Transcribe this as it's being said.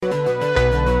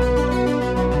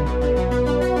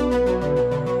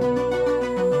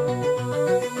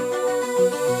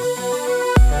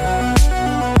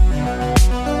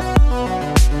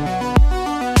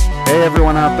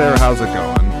out there, how's it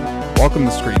going? Welcome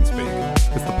to Screen Speak.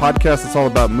 It's the podcast that's all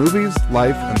about movies,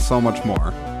 life, and so much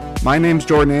more. My name's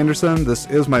Jordan Anderson, this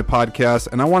is my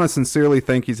podcast, and I want to sincerely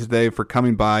thank you today for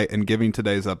coming by and giving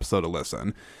today's episode a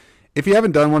listen. If you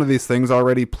haven't done one of these things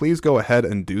already, please go ahead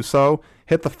and do so.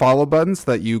 Hit the follow button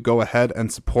so that you go ahead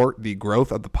and support the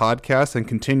growth of the podcast and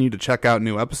continue to check out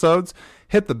new episodes.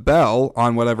 Hit the bell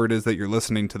on whatever it is that you're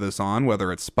listening to this on,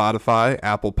 whether it's Spotify,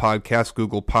 Apple Podcasts,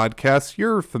 Google Podcasts.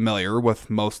 You're familiar with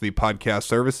most of the podcast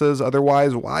services.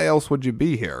 Otherwise, why else would you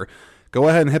be here? Go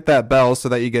ahead and hit that bell so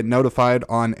that you get notified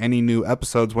on any new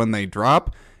episodes when they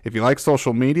drop. If you like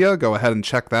social media, go ahead and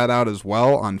check that out as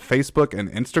well on Facebook and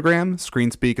Instagram.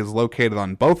 ScreenSpeak is located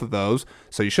on both of those,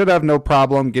 so you should have no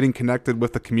problem getting connected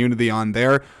with the community on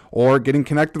there or getting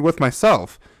connected with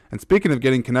myself. And speaking of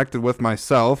getting connected with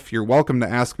myself, you're welcome to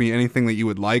ask me anything that you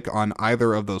would like on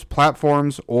either of those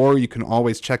platforms, or you can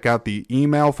always check out the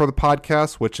email for the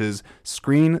podcast, which is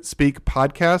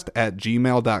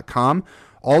screenspeakpodcast@gmail.com.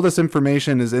 All this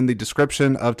information is in the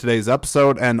description of today's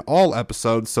episode and all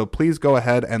episodes, so please go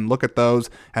ahead and look at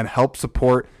those and help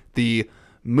support the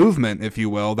movement, if you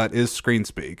will, that is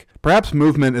ScreenSpeak. Perhaps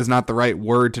movement is not the right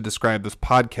word to describe this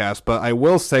podcast, but I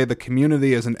will say the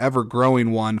community is an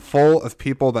ever-growing one full of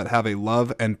people that have a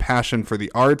love and passion for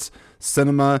the arts,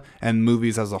 cinema, and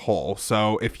movies as a whole.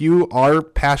 So if you are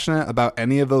passionate about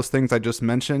any of those things I just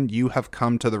mentioned, you have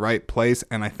come to the right place,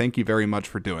 and I thank you very much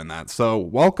for doing that. So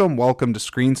welcome to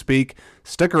ScreenSpeak.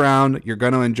 Stick around. You're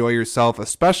going to enjoy yourself,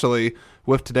 especially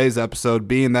with today's episode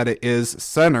being that it is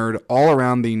centered all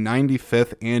around the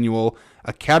 95th Annual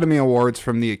Academy Awards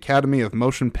from the Academy of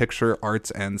Motion Picture Arts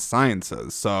and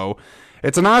Sciences. So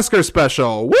it's an Oscar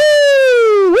special.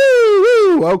 Woo! Woo!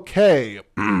 Woo! Okay.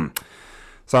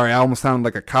 Sorry, I almost sounded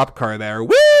like a cop car there. Woo!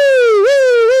 Woo!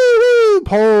 Woo!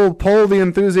 Woo! Pull the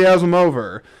enthusiasm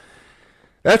over.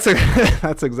 That's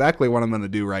exactly what I'm going to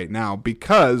do right now,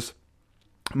 because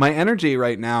my energy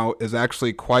right now is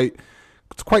actually quite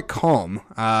calm.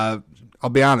 I'll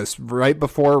be honest, right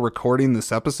before recording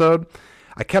this episode,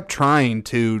 I kept trying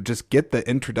to just get the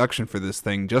introduction for this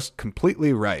thing just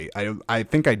completely right. I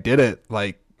think I did it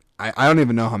like, I don't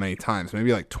even know how many times,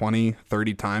 maybe like 20,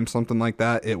 30 times, something like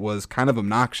that. It was kind of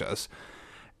obnoxious.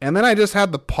 And then I just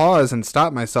had to pause and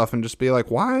stop myself and just be like,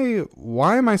 why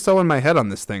am I so in my head on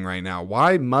this thing right now?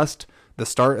 Why must the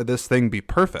start of this thing be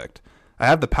perfect? I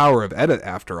have the power of edit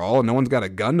after all, and no one's got a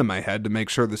gun to my head to make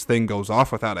sure this thing goes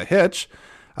off without a hitch.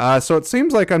 So it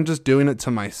seems like I'm just doing it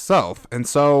to myself. And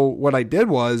so what I did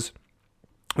was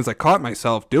I caught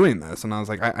myself doing this, and I was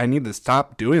like, I need to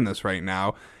stop doing this right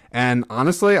now. And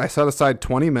honestly, I set aside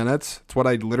 20 minutes. It's what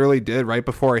I literally did right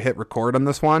before I hit record on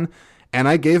this one. And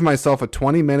I gave myself a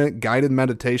 20-minute guided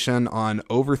meditation on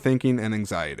overthinking and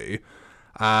anxiety.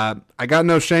 I got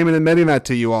no shame in admitting that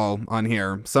to you all on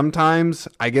here. Sometimes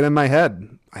I get in my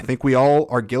head. I think we all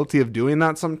are guilty of doing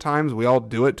that sometimes. We all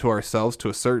do it to ourselves to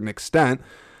a certain extent,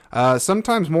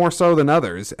 sometimes more so than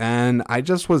others. And I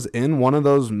just was in one of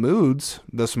those moods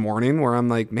this morning where I'm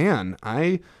like, man,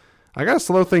 I got to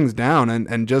slow things down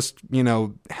and just,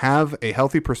 have a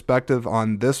healthy perspective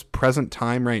on this present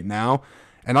time right now.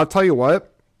 And I'll tell you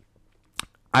what,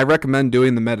 I recommend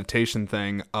doing the meditation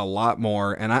thing a lot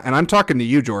more. And I'm talking to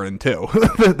you, Jordan, too.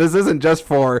 This isn't just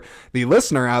for the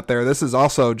listener out there. This is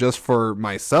also just for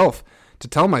myself to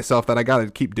tell myself that I got to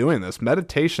keep doing this.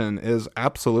 Meditation is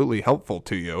absolutely helpful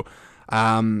to you.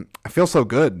 I feel so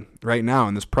good right now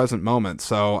in this present moment.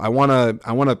 So I want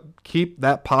to keep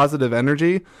that positive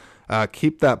energy,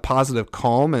 keep that positive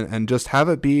calm, and just have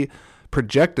it be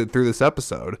projected through this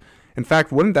episode. In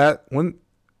fact,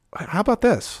 how about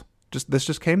this? This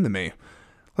just came to me.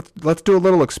 Let's do a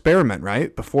little experiment,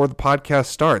 right? Before the podcast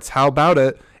starts. How about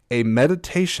a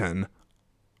meditation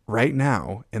right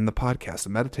now in the podcast, a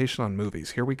meditation on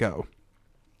movies. Here we go.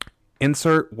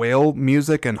 Insert whale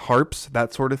music and harps,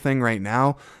 that sort of thing right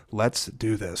now. Let's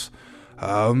do this.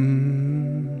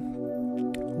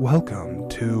 Welcome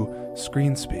to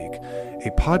ScreenSpeak,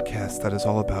 a podcast that is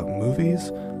all about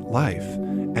movies, life,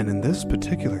 and in this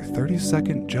particular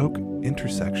 30-second joke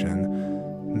intersection,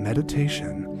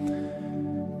 meditation.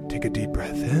 Take a deep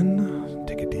breath in,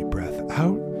 take a deep breath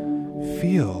out,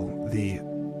 feel the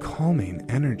calming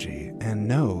energy, and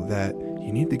know that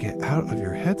you need to get out of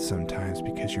your head sometimes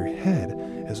because your head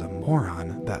is a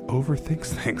moron that overthinks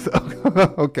things.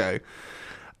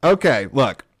 Okay,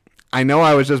 look, I know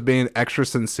I was just being extra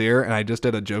sincere and I just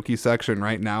did a jokey section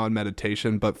right now in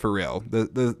meditation, but for real,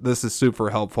 this is super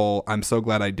helpful. I'm so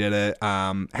glad I did it.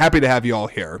 Happy to have you all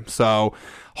here. So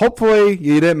hopefully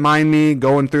you didn't mind me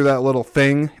going through that little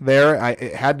thing there.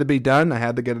 It had to be done. I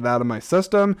had to get it out of my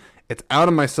system. It's out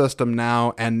of my system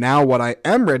now. And now what I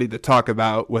am ready to talk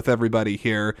about with everybody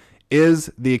here is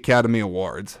the Academy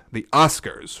Awards, the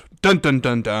Oscars. Dun dun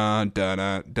dun dun dun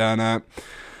dun dun. Dun.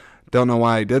 Don't know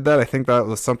why I did that. I think that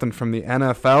was something from the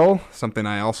NFL, something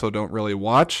I also don't really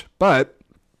watch. But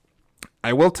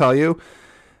I will tell you,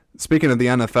 speaking of the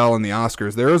NFL and the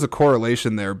Oscars, there is a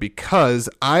correlation there because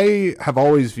I have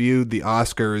always viewed the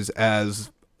Oscars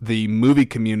as the movie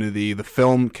community, the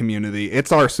film community.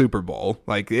 It's our Super Bowl.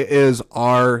 Like, it is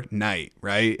our night,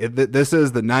 right? This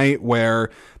is the night where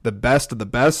the best of the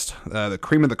best, the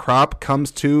cream of the crop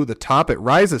comes to the top. It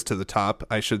rises to the top,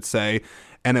 I should say,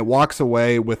 and it walks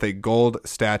away with a gold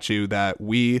statue that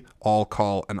we all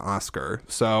call an Oscar.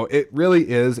 So it really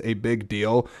is a big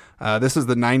deal. This is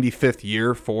the 95th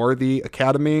year for the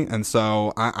Academy, and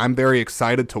so I'm very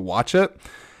excited to watch it.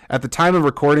 At the time of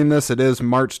recording this, it is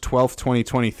March 12th,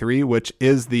 2023, which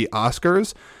is the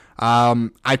Oscars.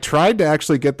 I tried to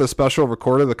actually get the special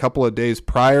recorded a couple of days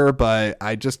prior, but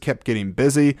I just kept getting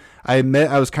busy. I admit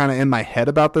I was kind of in my head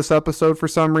about this episode for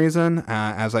some reason,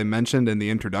 as I mentioned in the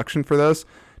introduction for this.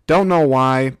 Don't know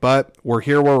why, but we're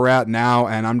here where we're at now,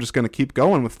 and I'm just going to keep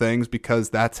going with things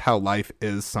because that's how life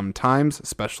is sometimes,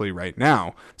 especially right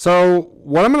now. So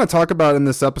what I'm going to talk about in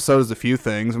this episode is a few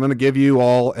things. I'm going to give you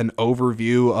all an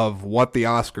overview of what the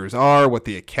Oscars are, what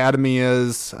the Academy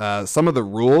is, some of the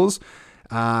rules.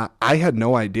 I had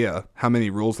no idea how many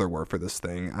rules there were for this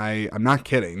thing. I'm not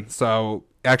kidding. So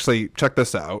actually, check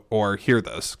this out or hear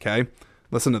this, okay?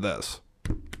 Listen to this.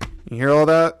 You hear all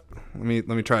that? Let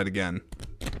me try it again.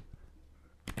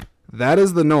 That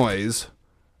is the noise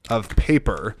of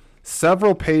paper.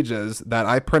 Several pages that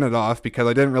I printed off because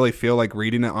I didn't really feel like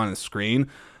reading it on a screen.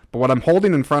 But what I'm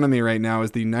holding in front of me right now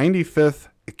is the 95th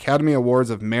Academy Awards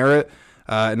of Merit.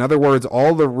 In other words,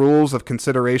 all the rules of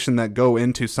consideration that go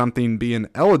into something being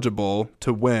eligible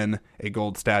to win a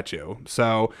gold statue.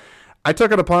 So I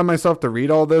took it upon myself to read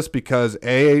all this because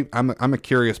I'm a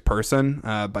curious person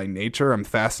by nature. I'm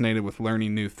fascinated with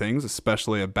learning new things,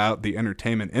 especially about the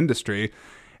entertainment industry.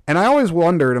 And I always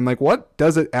wondered, I'm like, what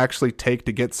does it actually take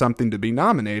to get something to be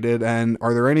nominated? And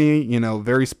are there any,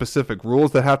 very specific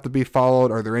rules that have to be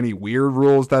followed? Are there any weird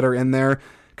rules that are in there?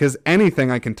 Because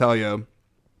anything I can tell you,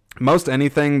 most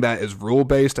anything that is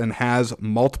rule-based and has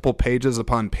multiple pages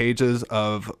upon pages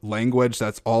of language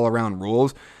that's all around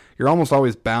rules, you're almost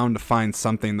always bound to find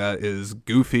something that is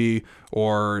goofy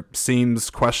or seems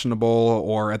questionable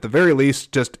or at the very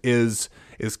least just is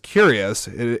curious.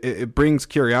 It brings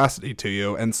curiosity to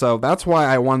you. And so that's why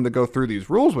I wanted to go through these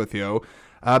rules with you.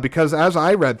 Because as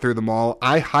I read through them all,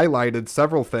 I highlighted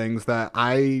several things that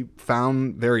I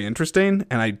found very interesting,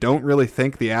 and I don't really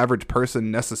think the average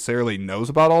person necessarily knows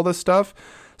about all this stuff.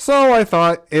 So I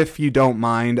thought, if you don't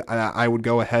mind, I would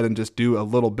go ahead and just do a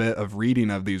little bit of reading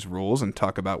of these rules and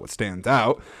talk about what stands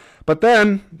out. But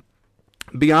then,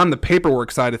 beyond the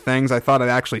paperwork side of things, I thought I'd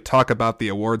actually talk about the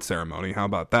award ceremony. How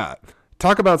about that?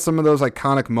 Talk about some of those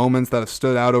iconic moments that have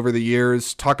stood out over the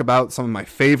years, talk about some of my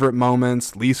favorite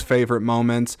moments, least favorite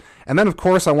moments, and then, of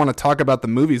course, I want to talk about the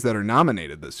movies that are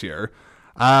nominated this year.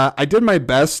 I did my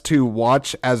best to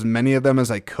watch as many of them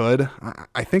as I could.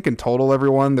 I think in total,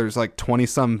 everyone, there's like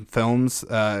 20-some films,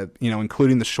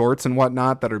 including the shorts and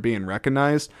whatnot that are being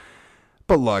recognized.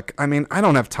 But look, I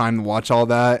don't have time to watch all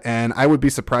that, and I would be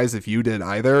surprised if you did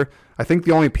either. I think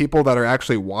the only people that are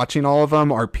actually watching all of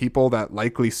them are people that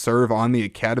likely serve on the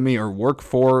Academy or work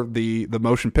for the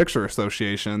Motion Picture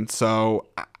Association. So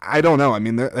I don't know.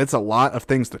 It's a lot of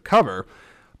things to cover.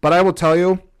 But I will tell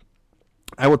you,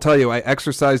 I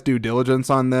exercised due diligence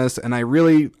on this, and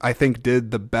I think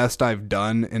did the best I've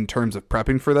done in terms of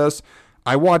prepping for this.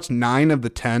 I watched 9 of the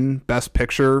 10 Best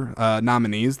Picture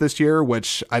nominees this year,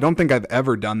 which I don't think I've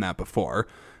ever done that before.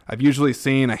 I've usually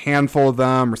seen a handful of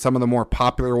them or some of the more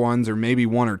popular ones or maybe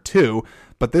 1 or 2,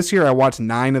 but this year I watched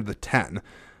 9 of the 10.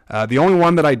 The only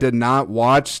one that I did not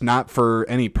watch, not for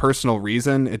any personal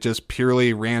reason, it just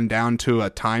purely ran down to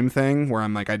a time thing where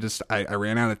I'm like, I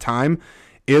ran out of time,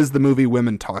 is the movie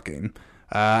Women Talking.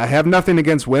 I have nothing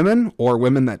against women or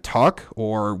women that talk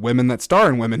or women that star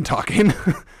in women talking.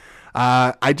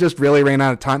 I just really ran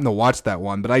out of time to watch that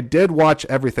one, but I did watch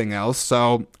everything else,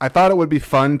 so I thought it would be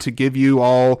fun to give you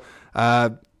all,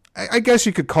 I guess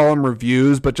you could call them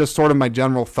reviews, but just sort of my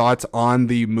general thoughts on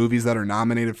the movies that are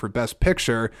nominated for Best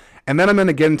Picture, and then I'm going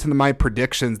to get into my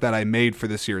predictions that I made for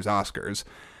this year's Oscars.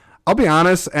 I'll be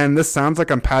honest, and this sounds like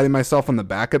I'm patting myself on the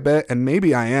back a bit, and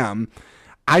maybe I am.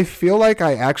 I feel like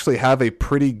I actually have a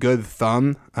pretty good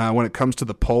thumb when it comes to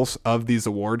the pulse of these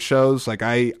award shows. Like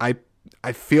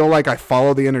I feel like I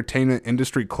follow the entertainment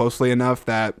industry closely enough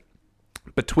that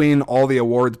between all the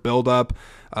awards build up,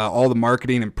 all the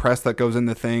marketing and press that goes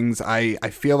into things. I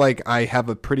feel like I have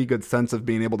a pretty good sense of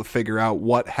being able to figure out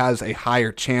what has a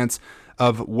higher chance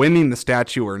of winning the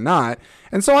statue or not.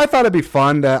 And so I thought it'd be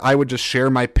fun that I would just share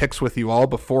my picks with you all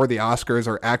before the Oscars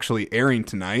are actually airing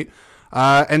tonight.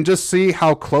 And just see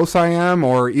how close I am,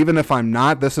 or even if I'm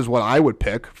not, this is what I would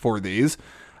pick for these.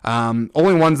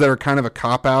 Only ones that are kind of a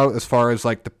cop-out as far as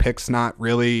like the picks not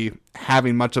really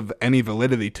having much of any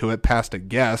validity to it past a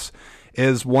guess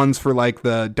is ones for like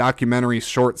the documentary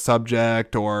short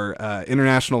subject or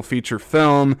international feature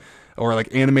film or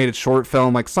like animated short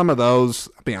film. Like some of those,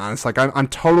 I'll be honest, like I'm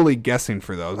totally guessing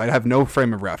for those. I have no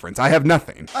frame of reference. I have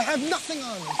nothing. I have nothing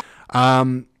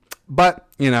on. But,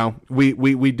 you know,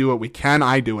 we do what we can.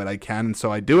 I do what I can. And so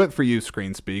I do it for you,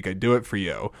 Screen Speak. I do it for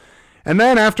you. And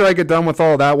then after I get done with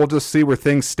all that, we'll just see where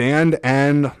things stand.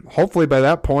 And hopefully by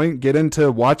that point, get into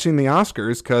watching the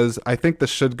Oscars, because I think this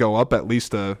should go up at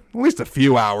least a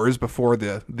few hours before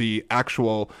the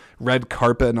actual red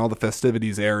carpet and all the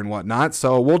festivities air and whatnot.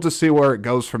 So we'll just see where it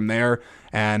goes from there.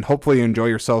 And hopefully you enjoy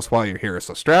yourselves while you're here.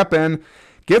 So strap in.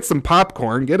 Get some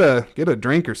popcorn, get a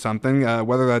drink or something,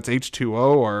 whether that's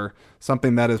H2O or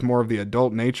something that is more of the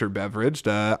adult nature beverage.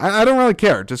 I don't really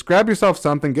care. Just grab yourself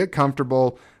something, get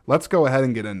comfortable. Let's go ahead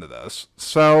and get into this.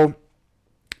 So,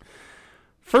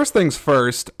 first things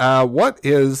first, what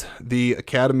is the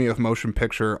Academy of Motion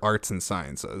Picture Arts and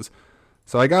Sciences?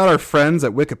 So I got our friends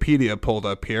at Wikipedia pulled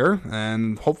up here,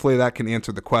 and hopefully that can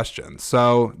answer the question.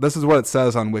 So this is what it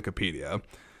says on Wikipedia.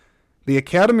 The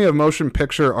Academy of Motion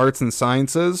Picture Arts and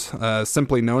Sciences,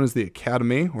 simply known as the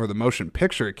Academy or the Motion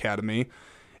Picture Academy,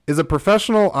 is a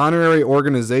professional honorary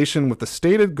organization with the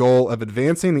stated goal of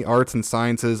advancing the arts and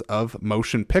sciences of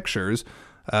motion pictures,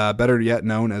 better yet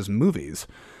known as movies.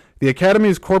 The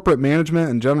Academy's corporate management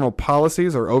and general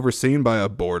policies are overseen by a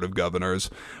board of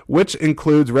governors, which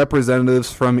includes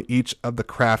representatives from each of the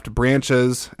craft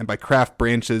branches. And by craft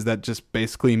branches, that just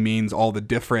basically means all the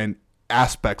different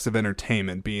aspects of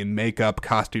entertainment, being makeup,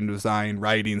 costume design,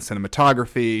 writing,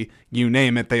 cinematography, you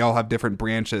name it. They all have different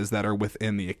branches that are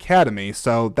within the Academy.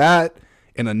 So that,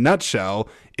 in a nutshell,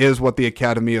 is what the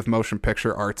Academy of Motion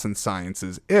Picture Arts and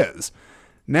Sciences is.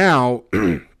 Now,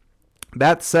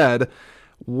 that said,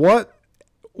 what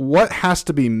has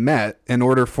to be met in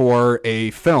order for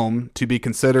a film to be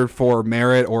considered for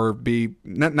merit, or be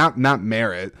not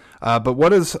merit, but what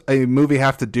does a movie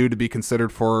have to do to be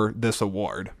considered for this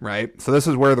award, right? So this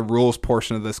is where the rules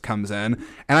portion of this comes in.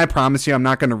 And I promise you, I'm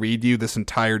not going to read you this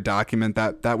entire document.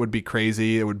 That would be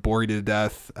crazy. It would bore you to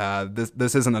death.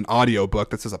 This isn't an audio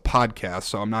book. This is a podcast,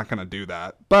 so I'm not going to do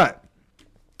that. But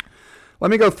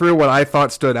let me go through what I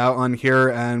thought stood out on here,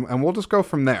 and we'll just go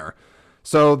from there.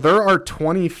 So there are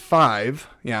 25,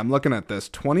 I'm looking at this,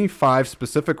 25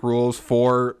 specific rules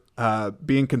for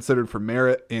being considered for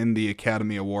merit in the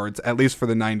Academy Awards, at least for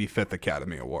the 95th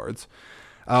Academy Awards.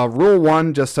 Rule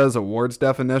 1 just says awards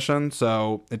definition.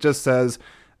 So it just says,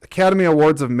 Academy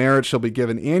Awards of Merit shall be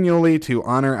given annually to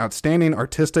honor outstanding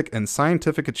artistic and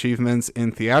scientific achievements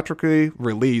in theatrically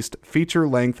released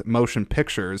feature-length motion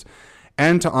pictures,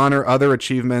 and to honor other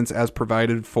achievements as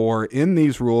provided for in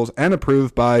these rules and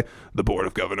approved by the Board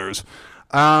of Governors.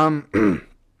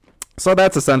 So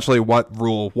that's essentially what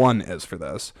Rule 1 is for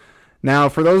this. Now,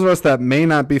 for those of us that may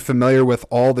not be familiar with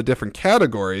all the different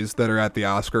categories that are at the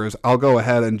Oscars, I'll go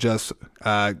ahead and just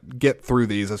get through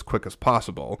these as quick as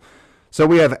possible. So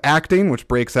we have acting, which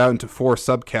breaks out into 4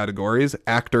 subcategories: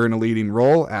 actor in a leading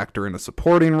role, actor in a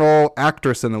supporting role,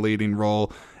 actress in a leading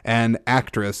role, and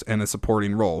actress in a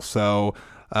supporting role. So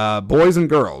boys and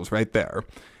girls right there.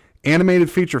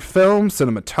 Animated feature film,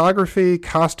 cinematography,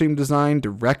 costume design,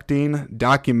 directing,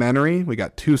 documentary. We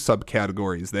got 2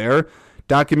 subcategories there.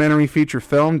 Documentary feature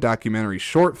film, documentary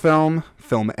short film,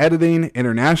 film editing,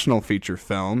 international feature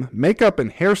film, makeup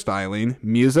and hairstyling,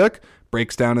 music,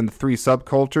 breaks down into 3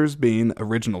 subcultures being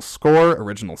original score,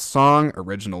 original song,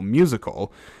 original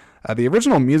musical. The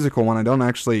original musical one, I don't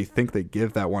actually think they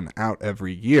give that one out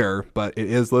every year, but it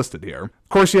is listed here. Of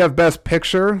course, you have Best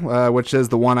Picture, which is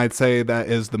the one I'd say that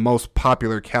is the most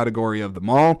popular category of them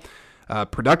all.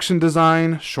 Production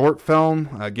design, short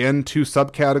film, again, 2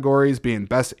 subcategories being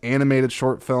Best Animated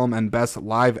Short Film and Best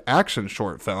Live Action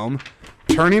Short Film.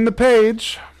 Turning the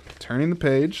page.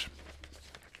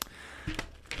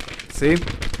 See?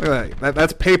 Look at that.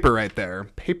 That's paper right there.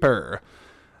 Paper.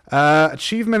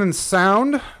 Achievement in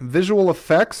sound, visual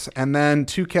effects, and then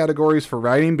 2 categories for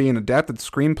writing being adapted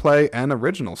screenplay and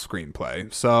original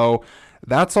screenplay. So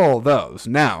that's all those.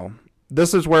 Now,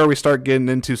 this is where we start getting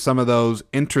into some of those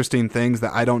interesting things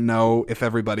that I don't know if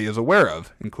everybody is aware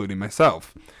of, including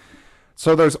myself.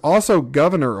 So there's also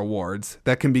governor awards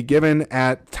that can be given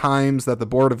at times that the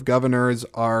Board of Governors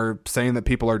are saying that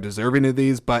people are deserving of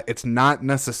these, but it's not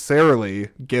necessarily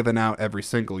given out every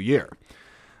single year.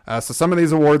 So some of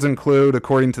these awards include,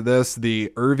 according to this,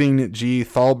 the Irving G.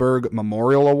 Thalberg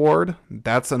Memorial Award.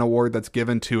 That's an award that's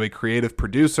given to a creative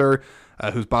producer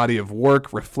whose body of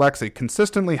work reflects a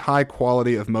consistently high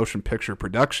quality of motion picture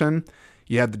production.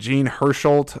 You have the Jean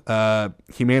Hersholt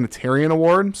Humanitarian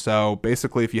Award. So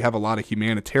basically, if you have a lot of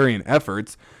humanitarian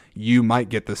efforts, you might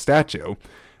get this statue.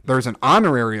 There's an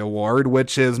honorary award,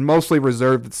 which is mostly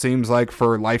reserved, it seems like,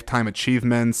 for lifetime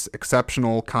achievements,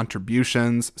 exceptional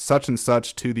contributions, such and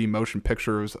such to the motion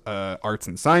pictures, arts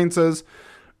and sciences.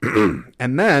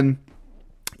 And then,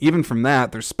 even from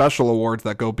that, there's special awards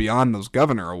that go beyond those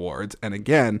governor awards. And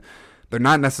again, they're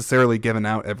not necessarily given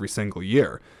out every single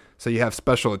year. So you have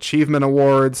special achievement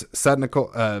awards, technical,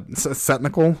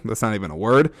 that's not even a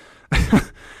word.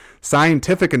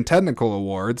 Scientific and Technical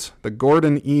Awards, the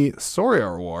Gordon E.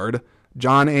 Sawyer Award,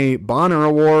 John A. Bonner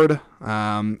Award,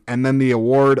 and then the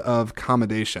Award of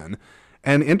Commendation.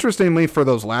 And interestingly, for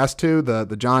those last two,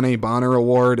 the John A. Bonner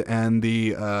Award and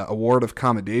the Award of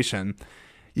Commendation,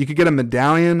 you could get a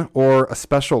medallion or a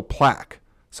special plaque.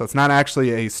 So it's not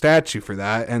actually a statue for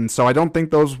that. And so I don't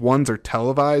think those ones are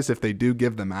televised if they do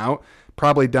give them out.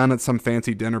 Probably done at some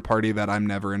fancy dinner party that I'm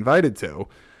never invited to.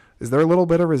 Is there a little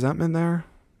bit of resentment there?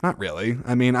 Not really.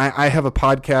 I mean, I have a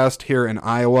podcast here in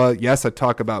Iowa. Yes, I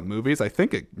talk about movies. I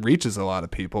think it reaches a lot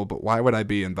of people, but why would I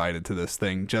be invited to this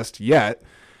thing just yet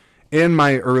in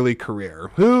my early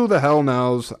career? Who the hell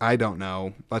knows? I don't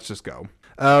know. Let's just go.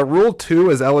 Rule 2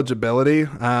 is eligibility.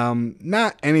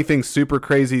 Not anything super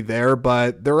crazy there,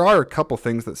 but there are a couple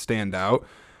things that stand out.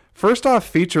 First off,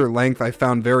 feature length I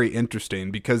found very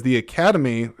interesting because the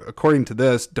Academy, according to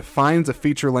this, defines a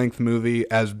feature length movie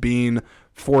as being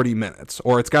 40 minutes,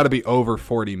 or it's got to be over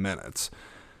 40 minutes.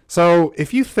 So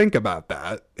if you think about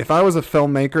that, if I was a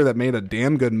filmmaker that made a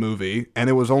damn good movie and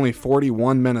it was only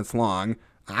 41 minutes long,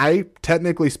 I,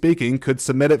 technically speaking, could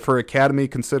submit it for Academy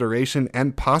consideration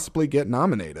and possibly get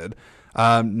nominated.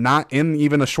 Not in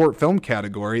even a short film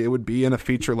category, it would be in a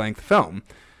feature-length film.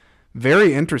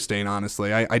 Very interesting,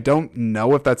 honestly. I don't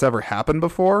know if that's ever happened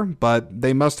before, but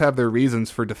they must have their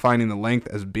reasons for defining the length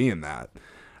as being that.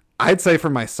 I'd say for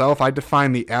myself, I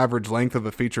define the average length of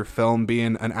a feature film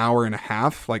being an hour and a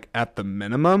half, like at the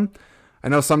minimum. I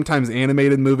know sometimes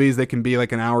animated movies, they can be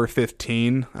like an hour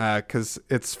 15 because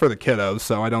it's for the kiddos,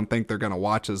 so I don't think they're going to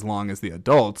watch as long as the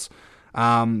adults.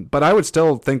 But I would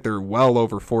still think they're well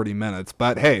over 40 minutes.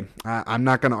 But hey, I'm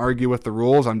not going to argue with the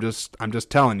rules. I'm just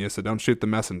telling you, so don't shoot the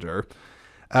messenger.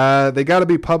 They got to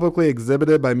be publicly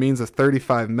exhibited by means of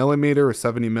 35 millimeter or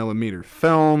 70 millimeter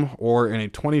film, or in a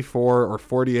 24 or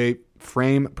 48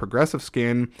 frame progressive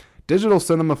scan digital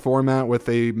cinema format with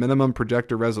a minimum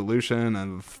projector resolution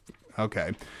of,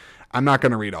 okay, I'm not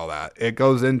going to read all that. It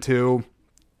goes into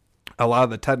a lot of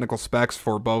the technical specs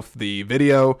for both the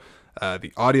video,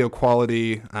 the audio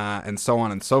quality, and so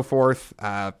on and so forth.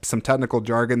 Some technical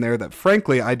jargon there that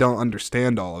frankly, I don't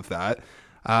understand all of that.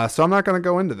 So I'm not going to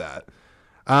go into that.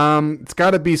 It's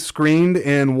got to be screened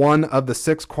in one of the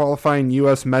 6 qualifying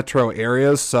U.S. metro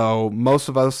areas, so most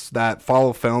of us that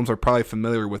follow films are probably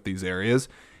familiar with these areas.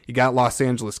 You got Los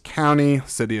Angeles County,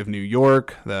 City of New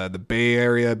York, the Bay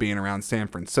Area being around San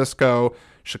Francisco,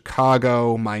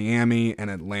 Chicago, Miami, and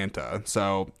Atlanta.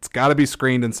 So it's got to be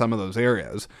screened in some of those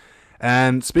areas.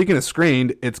 And speaking of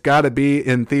screened, it's got to be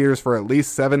in theaters for at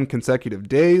least 7 consecutive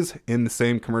days in the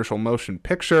same commercial motion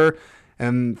picture.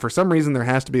 And for some reason, there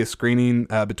has to be a screening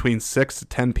between 6 to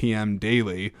 10 p.m.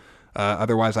 daily.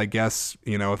 Otherwise, I guess,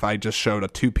 if I just showed a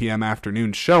 2 p.m.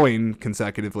 afternoon showing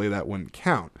consecutively, that wouldn't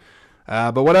count.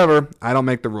 But whatever, I don't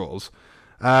make the rules.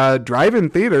 Drive-in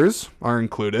theaters are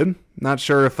included. Not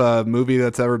sure if a movie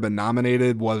that's ever been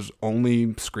nominated was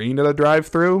only screened at a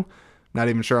drive-thru. Not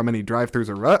even sure how many drive-thrus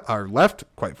are left,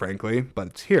 quite frankly, but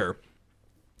it's here.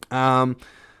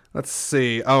 Let's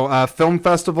see. Film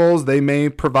festivals, they may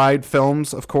provide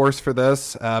films, of course, for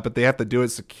this, but they have to do it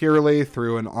securely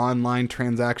through an online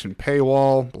transaction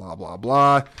paywall, blah, blah,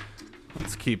 blah.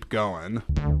 Let's keep going.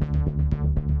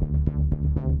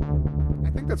 I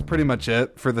think that's pretty much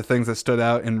it for the things that stood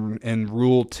out in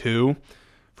Rule 2.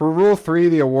 For Rule 3,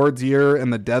 the awards year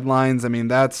and the deadlines, I mean,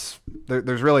 there's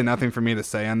really nothing for me to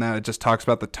say on that. It just talks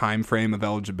about the time frame of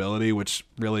eligibility, which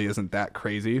really isn't that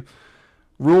crazy.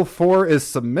 Rule 4 is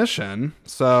submission.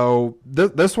 So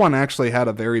this one actually had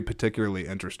a very particularly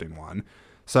interesting one.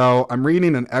 So I'm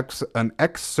reading an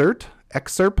excerpt. I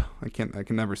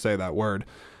can never say that word.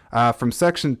 From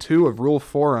Section 2 of Rule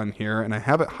 4 on here, and I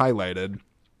have it highlighted.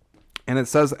 And it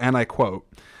says, and I quote,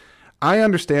 I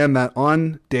understand that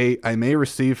on date, I may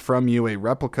receive from you a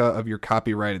replica of your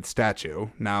copyrighted statue.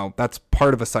 Now, that's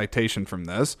part of a citation from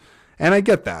this, and I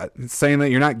get that. It's saying that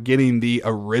you're not getting the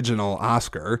original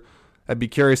Oscar. I'd be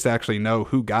curious to actually know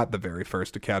who got the very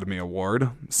first Academy Award.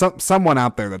 Someone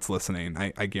out there that's listening,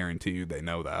 I guarantee you they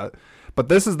know that. But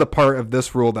this is the part of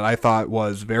this rule that I thought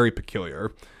was very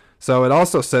peculiar. So it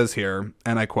also says here,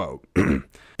 and I quote,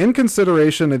 "In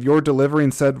consideration of your delivering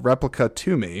said replica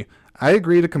to me, I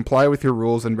agree to comply with your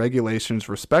rules and regulations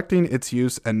respecting its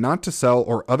use and not to sell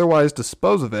or otherwise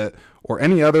dispose of it or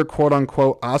any other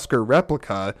quote-unquote Oscar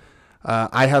replica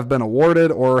I have been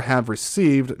awarded or have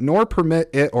received, nor permit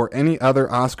it or any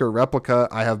other Oscar replica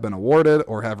I have been awarded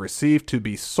or have received to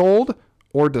be sold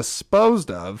or disposed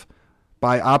of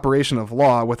by operation of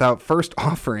law without first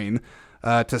offering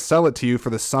to sell it to you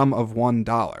for the sum of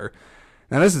 $1.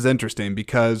 Now, this is interesting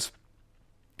because,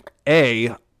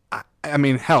 I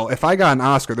mean, hell, if I got an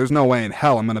Oscar, there's no way in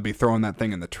hell I'm going to be throwing that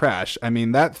thing in the trash. I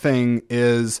mean, that thing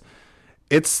it's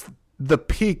the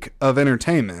peak of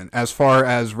entertainment as far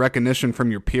as recognition from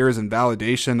your peers and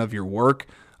validation of your work,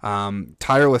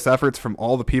 tireless efforts from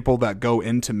all the people that go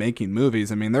into making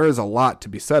movies. I mean, there is a lot to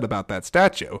be said about that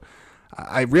statue.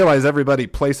 I realize everybody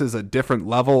places a different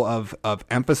level of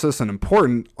emphasis and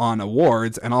importance on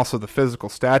awards and also the physical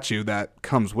statue that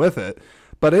comes with it.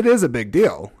 But it is a big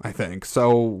deal, I think.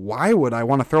 So why would I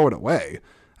want to throw it away?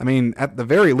 I mean, at the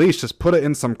very least, just put it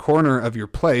in some corner of your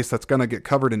place that's going to get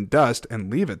covered in dust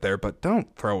and leave it there, but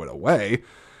don't throw it away.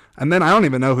 And then I don't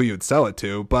even know who you'd sell it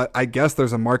to, but I guess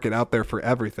there's a market out there for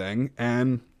everything.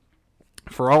 And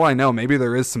for all I know, maybe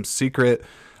there is some secret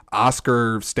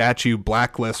Oscar statue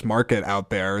blacklist market out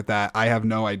there that I have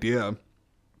no idea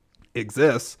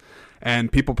exists.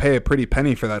 And people pay a pretty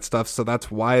penny for that stuff, so that's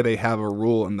why they have a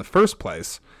rule in the first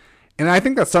place. And I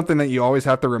think that's something that you always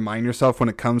have to remind yourself when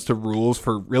it comes to rules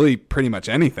for really pretty much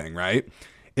anything, right?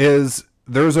 Is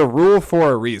there's a rule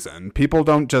for a reason. People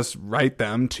don't just write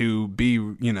them to be,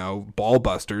 ball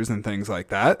busters and things like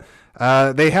that.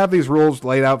 They have these rules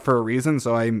laid out for a reason,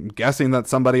 so I'm guessing that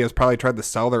somebody has probably tried to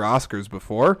sell their Oscars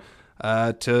before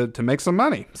to make some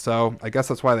money. So I guess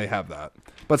that's why they have that.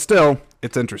 But still,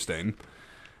 it's interesting.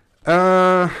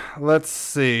 Let's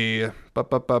see.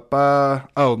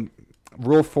 Oh,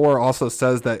 Rule 4 also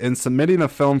says that in submitting a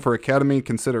film for Academy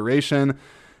consideration,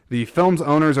 the film's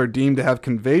owners are deemed to have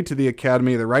conveyed to the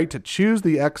Academy the right to choose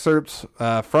the excerpts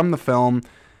from the film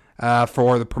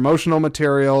for the promotional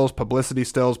materials, publicity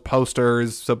stills,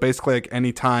 posters. So basically, like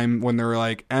any time when they're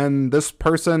like, and this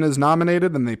person is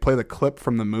nominated, and they play the clip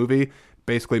from the movie,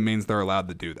 basically means they're allowed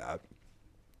to do that.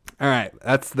 All right,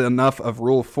 that's enough of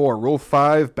Rule 4. Rule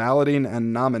 5, balloting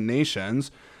and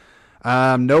nominations.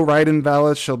 No write-in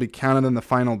ballots shall be counted in the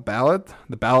final ballot.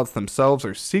 The ballots themselves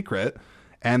are secret,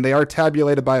 and they are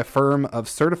tabulated by a firm of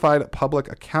certified public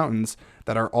accountants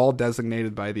that are all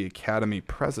designated by the Academy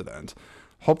president.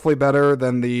 Hopefully better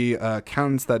than the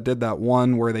accountants that did that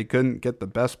one where they couldn't get the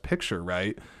best picture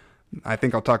right. I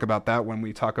think I'll talk about that when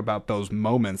we talk about those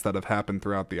moments that have happened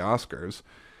throughout the Oscars.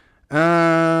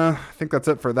 I think that's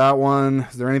it for that one.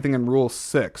 Is there anything in Rule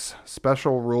 6?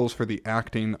 Special rules for the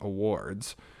acting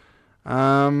awards.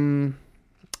 Let's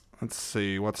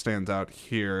see what stands out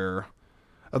here.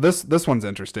 Oh, this one's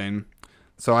interesting.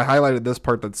 So I highlighted this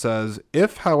part that says,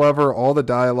 if, however, all the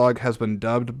dialogue has been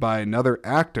dubbed by another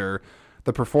actor,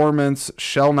 the performance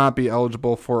shall not be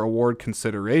eligible for award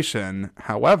consideration.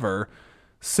 However,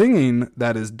 singing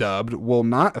that is dubbed will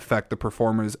not affect the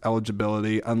performer's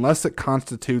eligibility unless it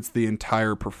constitutes the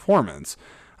entire performance.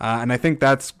 And I think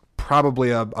that's probably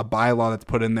a bylaw that's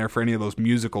put in there for any of those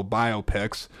musical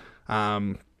biopics.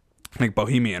 I think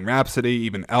Bohemian Rhapsody,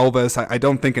 even Elvis. I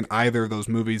don't think in either of those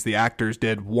movies the actors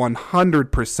did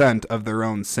 100% of their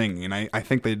own singing. I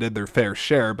think they did their fair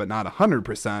share, but not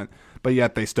 100%, but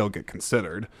yet they still get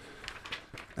considered.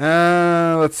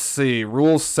 Let's see.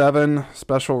 Rule 7,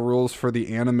 special rules for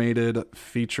the Animated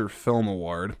Feature Film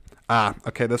Award.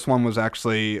 Okay, this one was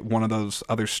actually one of those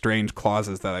other strange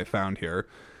clauses that I found here.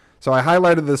 So I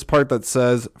highlighted this part that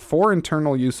says, for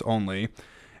internal use only,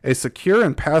 a secure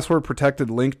and password-protected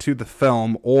link to the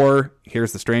film, or,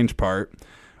 here's the strange part,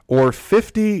 or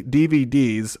 50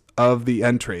 DVDs of the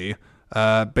entry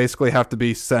basically have to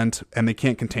be sent, and they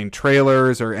can't contain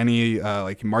trailers or any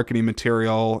like marketing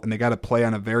material, and they got to play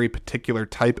on a very particular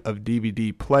type of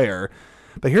DVD player.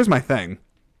 But here's my thing.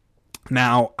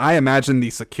 Now, I imagine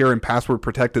the secure and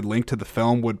password-protected link to the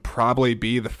film would probably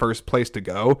be the first place to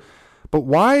go, but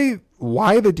why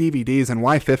the DVDs and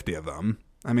why 50 of them?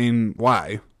 I mean,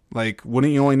 why? Like,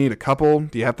 wouldn't you only need a couple?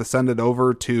 Do you have to send it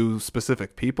over to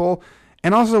specific people?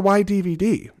 And also, why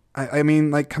DVD? I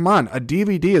mean, like, come on. A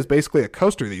DVD is basically a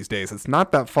coaster these days. It's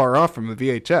not that far off from a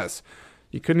VHS.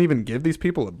 You couldn't even give these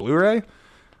people a Blu-ray?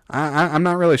 I'm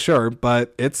not really sure,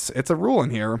 but it's a rule in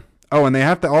here. Oh, and they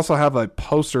have to also have a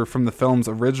poster from the film's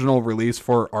original release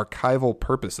for archival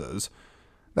purposes.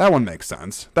 That one makes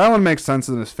sense. That one makes sense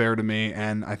and is fair to me,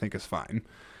 and I think is fine.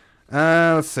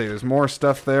 Let's see. There's more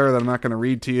stuff there that I'm not going to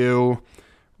read to you.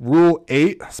 Rule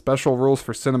 8, special rules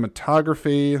for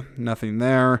cinematography. Nothing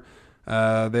there.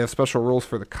 They have special rules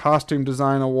for the Costume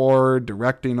Design Award,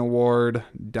 Directing Award,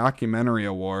 Documentary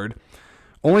Award.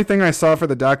 Only thing I saw for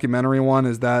the documentary one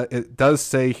is that it does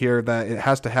say here that it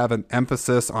has to have an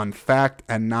emphasis on fact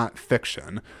and not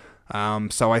fiction.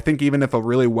 So I think even if a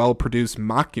really well-produced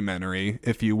mockumentary,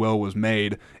 if you will, was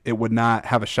made, it would not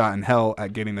have a shot in hell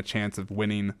at getting the chance of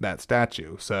winning that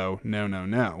statue. So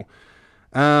no.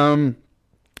 It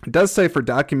does say for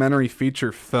documentary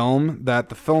feature film that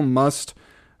the film must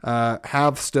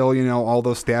have still, all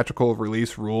those theatrical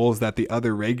release rules that the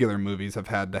other regular movies have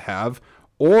had to have.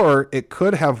 Or it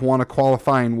could have won a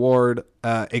qualifying award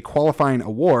at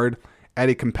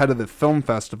a competitive film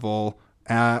festival,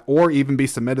 or even be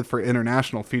submitted for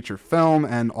international feature film,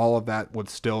 and all of that would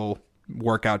still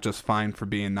work out just fine for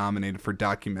being nominated for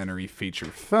documentary feature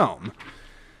film.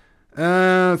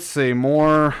 Let's see,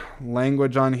 more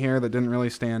language on here that didn't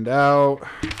really stand out.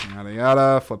 Yada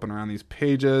yada, flipping around these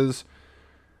pages.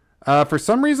 For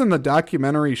some reason, the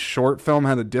documentary short film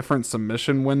had a different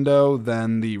submission window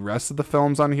than the rest of the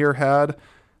films on here had.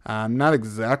 I'm not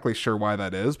exactly sure why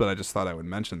that is, but I just thought I would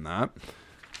mention that.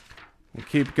 We'll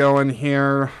keep going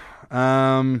here.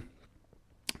 Okay,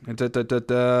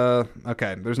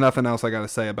 there's nothing else I got to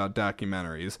say about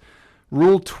documentaries.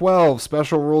 Rule 12,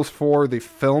 special rules for the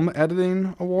Film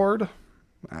Editing Award.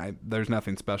 There's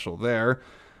nothing special there.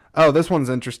 Oh, this one's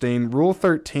interesting. Rule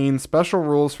 13, special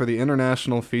rules for the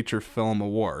International Feature Film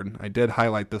Award. I did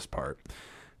highlight this part. It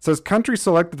says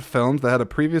country-selected films that had a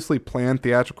previously planned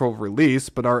theatrical release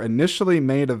but are initially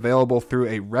made available through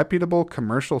a reputable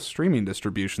commercial streaming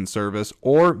distribution service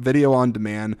or video on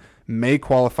demand may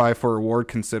qualify for award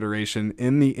consideration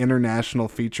in the International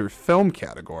Feature Film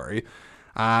category.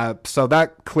 So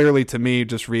that clearly to me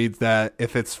just reads that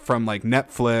if it's from like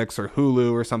Netflix or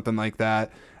Hulu or something like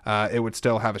that, it would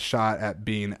still have a shot at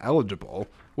being eligible,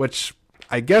 which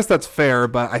I guess that's fair,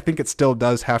 but I think it still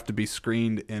does have to be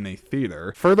screened in a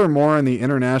theater. Furthermore, in the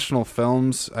international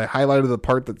films, I highlighted the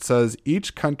part that says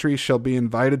each country shall be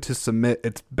invited to submit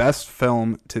its best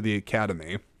film to the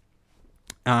Academy.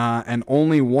 And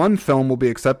only one film will be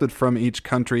accepted from each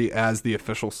country as the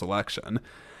official selection.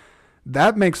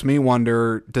 That makes me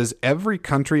wonder, does every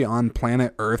country on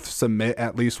planet Earth submit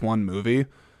at least one movie?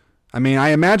 I mean, I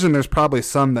imagine there's probably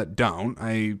some that don't.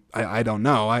 I don't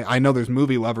know. I know there's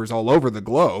movie lovers all over the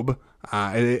globe.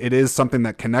 It is something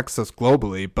that connects us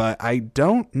globally, but I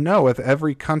don't know if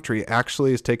every country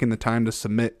actually is taking the time to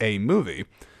submit a movie.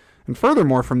 And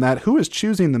furthermore from that, who is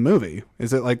choosing the movie?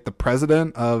 Is it like the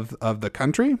president of the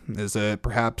country? Is it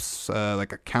perhaps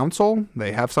like a council?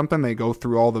 They have something, they go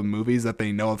through all the movies that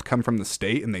they know have come from the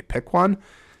state and they pick one?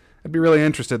 I'd be really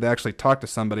interested to actually talk to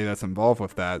somebody that's involved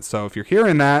with that. So if you're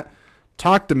hearing that,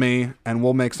 talk to me and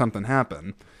we'll make something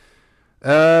happen.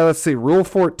 Let's see. Rule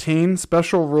 14,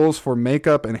 special rules for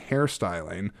makeup and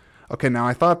hairstyling. Okay, now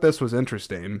I thought this was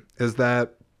interesting, is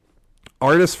that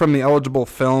artists from the eligible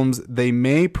films, they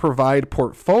may provide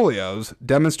portfolios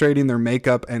demonstrating their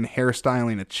makeup and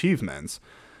hairstyling achievements.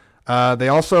 They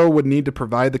also would need to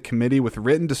provide the committee with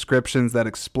written descriptions that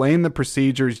explain the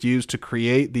procedures used to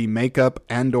create the makeup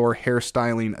and or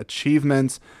hairstyling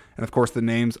achievements, and of course the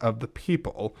names of the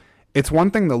people. It's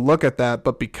one thing to look at that,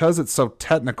 but because it's so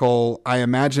technical, I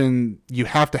imagine you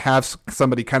have to have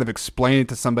somebody kind of explain it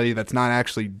to somebody that's not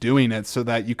actually doing it so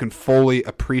that you can fully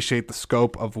appreciate the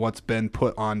scope of what's been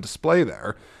put on display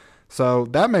there. So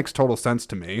that makes total sense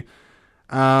to me.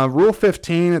 Rule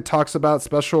 15, it talks about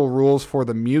special rules for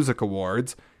the music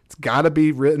awards. It's got to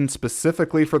be written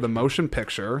specifically for the motion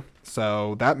picture,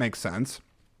 so that makes sense.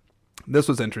 This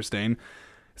was interesting.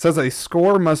 It says a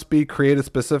score must be created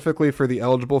specifically for the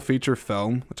eligible feature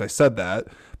film, which I said that,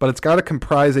 but it's got to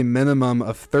comprise a minimum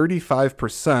of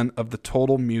 35% of the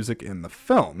total music in the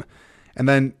film. And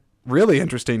then, really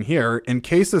interesting here, in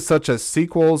cases such as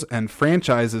sequels and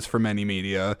franchises for many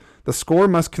media, the score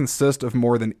must consist of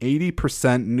more than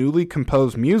 80% newly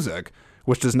composed music,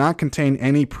 which does not contain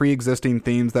any pre-existing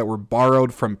themes that were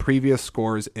borrowed from previous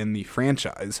scores in the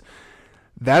franchise.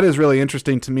 That is really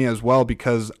interesting to me as well,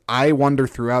 because I wonder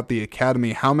throughout the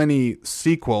Academy how many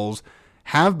sequels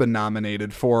have been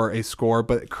nominated for a score,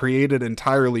 but created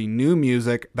entirely new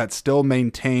music that still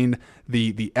maintained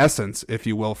the essence, if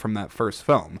you will, from that first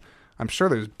film. I'm sure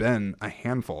there's been a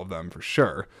handful of them for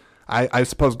sure. I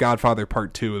suppose Godfather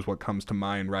Part 2 is what comes to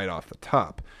mind right off the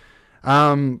top.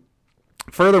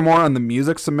 Furthermore, on the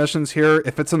music submissions here,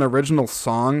 if it's an original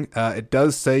song, it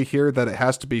does say here that it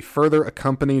has to be further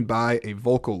accompanied by a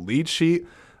vocal lead sheet,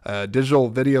 a digital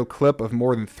video clip of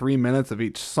more than 3 minutes of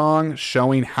each song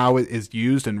showing how it is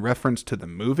used in reference to the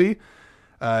movie.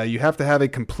 You have to have a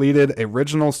completed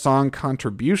original song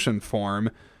contribution form,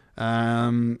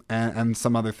 and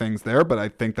some other things there, but I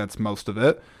think that's most of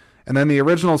it. And then the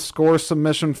original score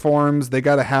submission forms, they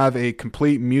got to have a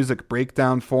complete music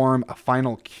breakdown form, a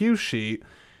final cue sheet,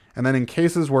 and then in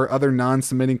cases where other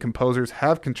non-submitting composers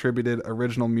have contributed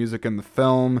original music in the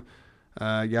film,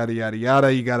 yada, yada,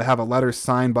 yada, you got to have a letter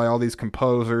signed by all these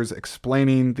composers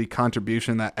explaining the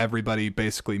contribution that everybody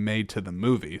basically made to the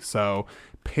movie. So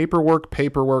paperwork.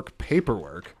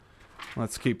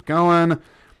 Let's keep going.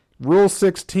 Rule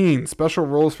 16, special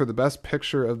rules for the best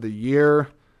picture of the year.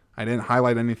 I didn't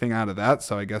highlight anything out of that,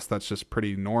 so I guess that's just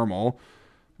pretty normal.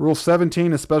 Rule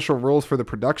 17 is special rules for the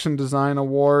production design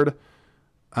award.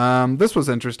 This was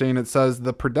interesting. It says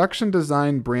the production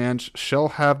design branch shall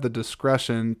have the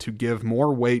discretion to give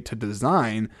more weight to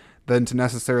design than to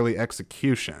necessarily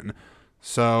execution.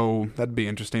 So that'd be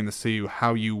interesting to see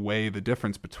how you weigh the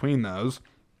difference between those.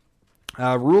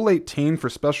 Rule 18 for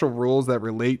special rules that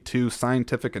relate to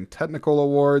scientific and technical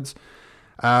awards.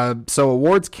 So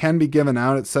awards can be given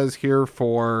out, it says here,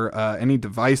 for any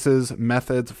devices,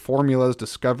 methods, formulas,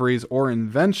 discoveries, or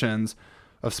inventions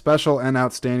of special and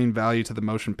outstanding value to the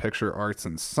motion picture arts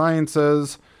and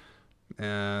sciences.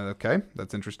 Okay,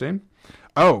 that's interesting.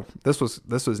 Oh, this was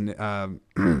this was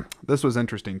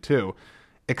interesting too.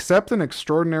 Except in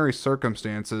extraordinary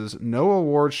circumstances, no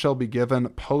award shall be given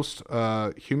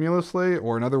posthumously,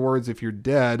 or in other words, if you're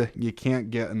dead, you can't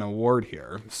get an award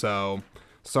here. So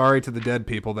sorry to the dead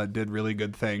people that did really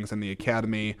good things in the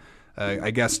Academy.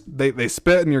 I guess they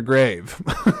spit in your grave.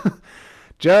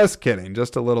 Just kidding.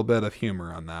 Just a little bit of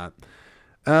humor on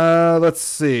that. Let's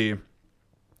see.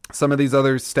 Some of these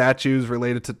other statues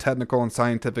related to technical and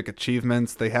scientific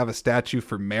achievements. They have a statue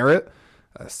for merit,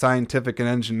 a scientific and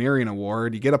engineering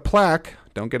award. You get a plaque.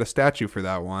 Don't get a statue for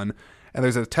that one. And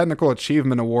there's a technical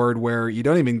achievement award where you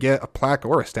don't even get a plaque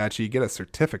or a statue. You get a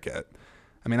certificate.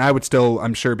 I mean, I would still,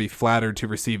 I'm sure, be flattered to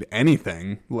receive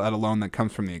anything, let alone that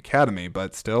comes from the Academy,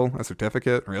 but still, a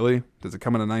certificate? Really? Does it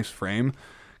come in a nice frame?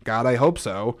 God, I hope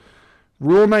so.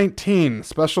 Rule 19,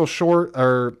 special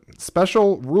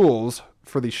rules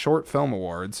for the short film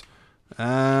awards.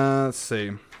 Let's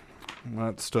see.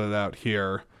 What stood out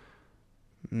here?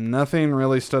 Nothing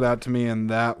really stood out to me in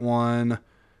that one.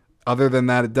 Other than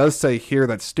that, it does say here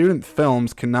that student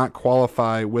films cannot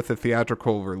qualify with a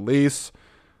theatrical release.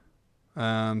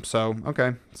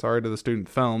 Okay, sorry to the student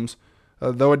films.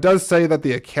 Though it does say that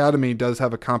the Academy does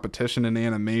have a competition in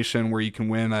animation where you can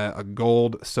win a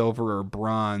gold, silver, or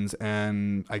bronze,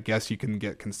 and I guess you can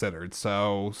get considered.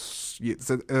 So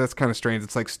that's kind of strange.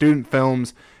 It's like student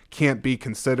films can't be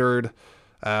considered,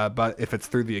 but if it's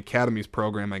through the Academy's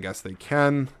program, I guess they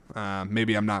can.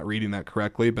 Maybe I'm not reading that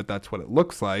correctly, but that's what it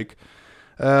looks like.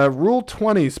 Rule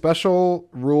 20, special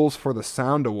rules for the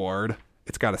sound award.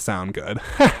 It's got to sound good.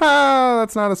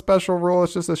 That's not a special rule.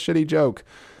 It's just a shitty joke.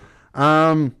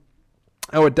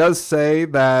 It does say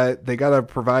that they got to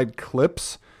provide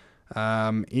clips.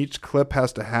 Each clip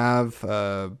has to have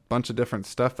a bunch of different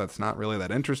stuff that's not really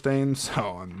that interesting.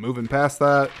 So I'm moving past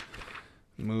that.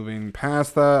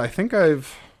 I think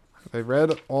I've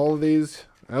read all of these.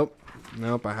 Nope.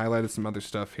 I highlighted some other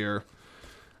stuff here.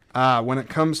 When it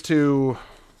comes to...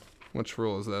 Which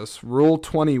rule is this? Rule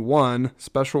 21,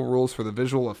 special rules for the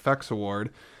Visual Effects Award.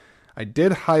 I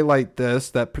did highlight this,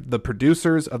 that the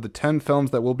producers of the 10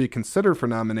 films that will be considered for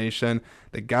nomination,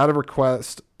 they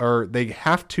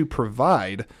have to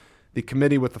provide the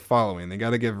committee with the following. They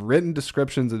got to give written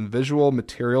descriptions and visual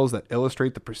materials that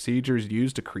illustrate the procedures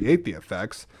used to create the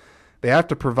effects. They have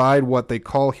to provide what they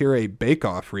call here a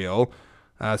bake-off reel.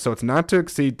 So it's not to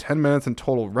exceed 10 minutes in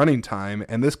total running time,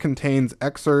 and this contains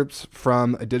excerpts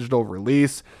from a digital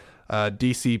release,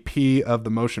 DCP of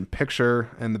the motion picture,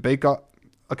 and the bake-off.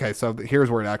 Okay, so here's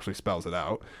where it actually spells it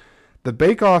out. The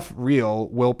bake-off reel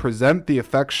will present the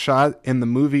effects shot in the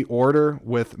movie order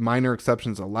with minor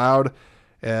exceptions allowed.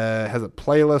 Has a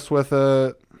playlist with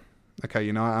it. Okay,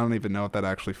 I don't even know if that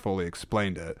actually fully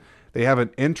explained it. They have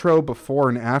an intro, before,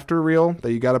 and after reel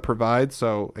that you got to provide,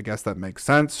 so I guess that makes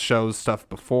sense. Shows stuff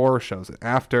before, shows it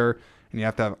after, and you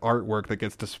have to have artwork that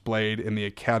gets displayed in the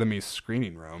Academy's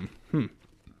screening room.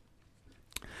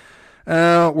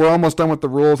 We're almost done with the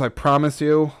rules, I promise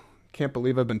you. Can't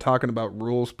believe I've been talking about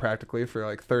rules practically for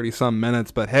like 30 some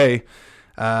minutes, but hey,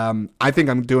 I think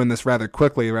I'm doing this rather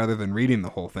quickly rather than reading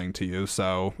the whole thing to you,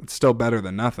 so it's still better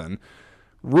than nothing.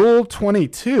 Rule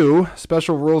 22,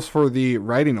 special rules for the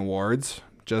writing awards,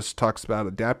 just talks about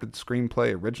adapted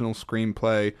screenplay, original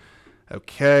screenplay.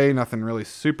 Okay, nothing really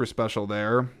super special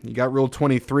there. You got Rule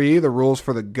 23, the rules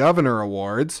for the Governor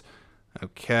Awards.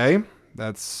 Okay,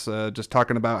 that's just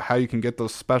talking about how you can get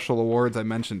those special awards I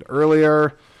mentioned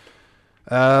earlier.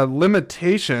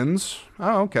 Limitations.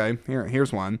 Oh, okay,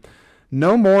 here's one.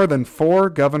 No more than 4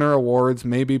 Governor Awards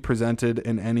may be presented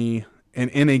in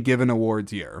a given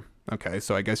awards year. Okay,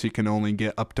 so I guess you can only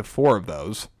get up to 4 of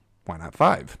those. Why not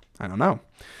 5? I don't know.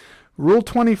 Rule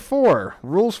 24,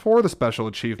 rules for the Special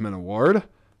Achievement Award.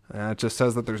 It just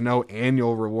says that there's no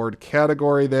annual reward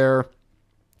category there.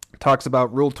 It talks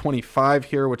about Rule 25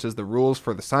 here, which is the rules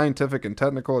for the scientific and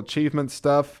technical achievement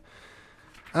stuff.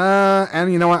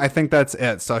 And you know what? I think that's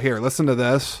it. So here, listen to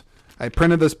this. I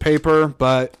printed this paper,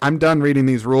 but I'm done reading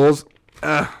these rules.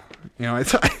 I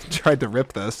tried to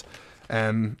rip this,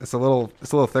 and it's a little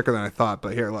thicker than I thought.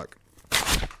 But here, look.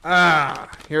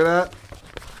 Hear that?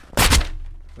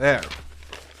 There.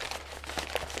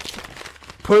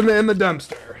 Putting it in the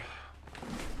dumpster.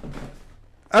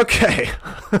 Okay.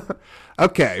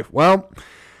 Okay. Well,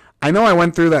 I know I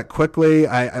went through that quickly.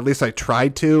 At least I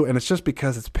tried to, and it's just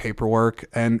because it's paperwork,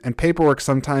 and paperwork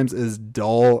sometimes is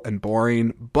dull and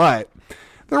boring, but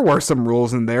there were some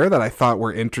rules in there that I thought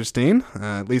were interesting,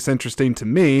 at least interesting to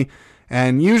me.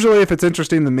 And usually if it's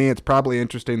interesting to me, it's probably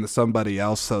interesting to somebody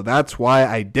else. So that's why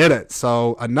I did it.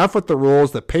 So enough with the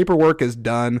rules. The paperwork is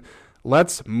done.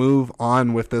 Let's move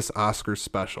on with this Oscars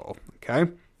special.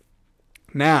 Okay.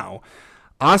 Now,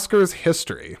 Oscars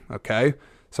history. Okay.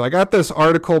 So I got this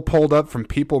article pulled up from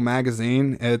People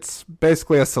magazine. It's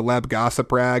basically a celeb gossip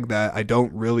rag that I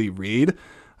don't really read.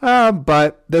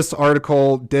 But this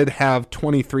article did have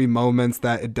 23 moments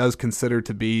that it does consider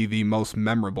to be the most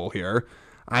memorable here.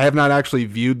 I have not actually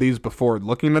viewed these before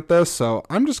looking at this, so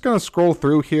I'm just going to scroll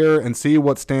through here and see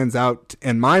what stands out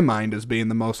in my mind as being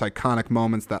the most iconic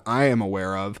moments that I am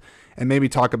aware of, and maybe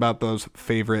talk about those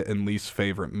favorite and least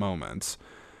favorite moments.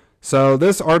 So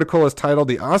this article is titled,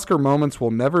 "The Oscar Moments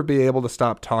We'll Never Be Able to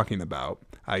Stop Talking About."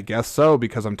 I guess so,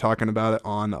 because I'm talking about it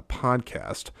on a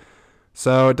podcast.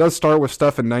 So it does start with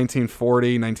stuff in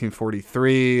 1940,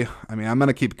 1943. I mean, I'm going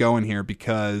to keep going here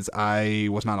because I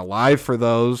was not alive for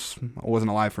those. I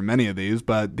wasn't alive for many of these,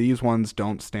 but these ones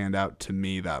don't stand out to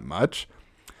me that much.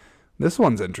 This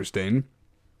one's interesting.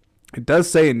 It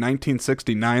does say in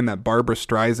 1969 that Barbra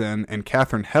Streisand and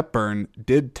Katharine Hepburn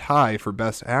did tie for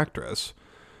Best Actress.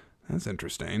 That's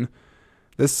interesting.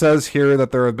 This says here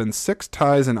that there have been 6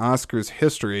 ties in Oscars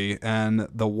history, and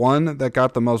the one that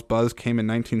got the most buzz came in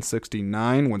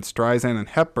 1969 when Streisand and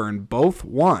Hepburn both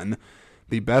won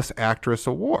the Best Actress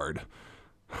award.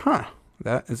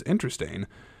 That is interesting.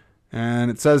 And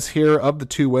it says here, of the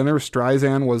 2 winners,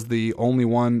 Streisand was the only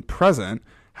one present,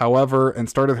 however, and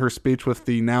started her speech with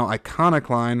the now iconic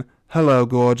line, "Hello,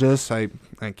 gorgeous." I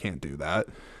can't do that.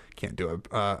 Can't do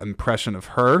an impression of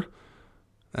her.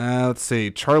 Let's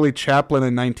see. Charlie Chaplin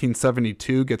in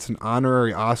 1972 gets an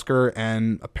honorary Oscar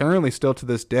and apparently still to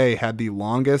this day had the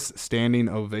longest standing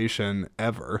ovation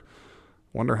ever.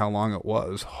 Wonder how long it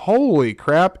was. Holy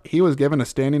crap. He was given a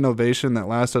standing ovation that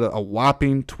lasted a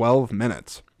whopping 12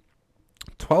 minutes.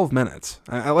 12 minutes.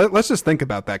 Let's just think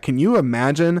about that. Can you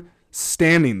imagine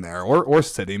standing there or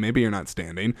sitting? Maybe you're not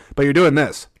standing, but you're doing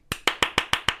this.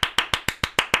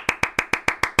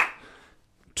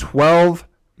 12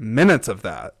 minutes of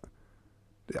that.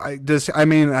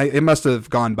 It must have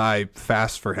gone by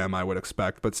fast for him, I would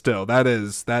expect, but still, that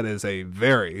is a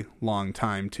very long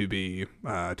time to be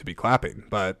clapping,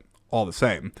 but all the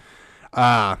same.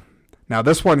 Now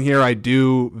this one here I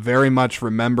do very much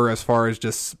remember as far as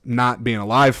just not being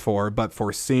alive for, but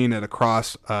for seeing it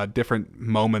across different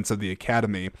moments of the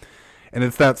Academy. And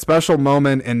it's that special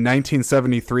moment in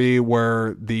 1973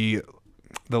 where the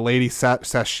lady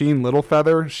Sacheen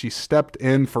Littlefeather, she stepped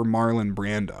in for Marlon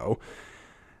Brando.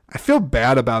 I feel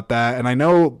bad about that, and I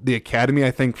know the Academy,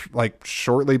 I think, like,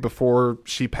 shortly before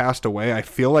she passed away, I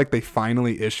feel like they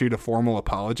finally issued a formal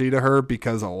apology to her,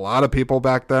 because a lot of people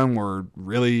back then were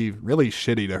really, really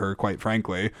shitty to her, quite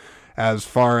frankly, as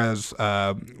far as,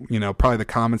 probably the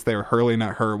comments they were hurling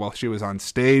at her while she was on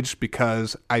stage,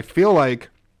 because I feel like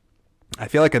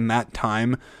in that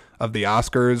time of the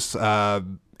Oscars,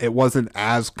 it wasn't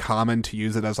as common to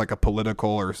use it as like a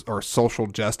political or social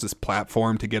justice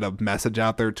platform to get a message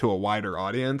out there to a wider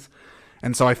audience.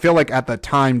 And so I feel like at the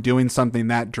time, doing something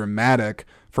that dramatic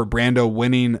for Brando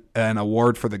winning an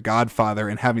award for The Godfather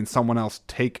and having someone else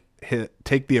take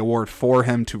the award for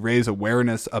him to raise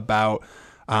awareness about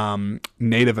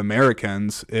Native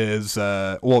Americans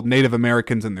Native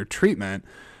Americans and their treatment.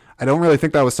 I don't really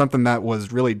think that was something that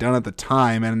was really done at the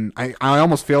time. And I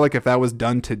almost feel like if that was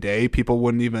done today, people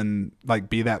wouldn't even like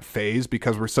be that fazed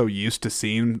because we're so used to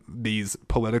seeing these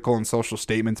political and social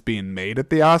statements being made at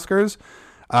the Oscars.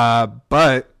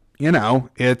 But you know,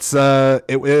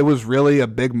 it was really a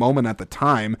big moment at the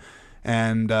time,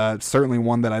 and certainly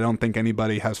one that I don't think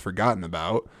anybody has forgotten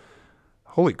about.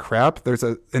 Holy crap. In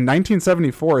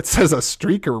 1974, it says a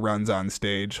streaker runs on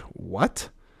stage. What?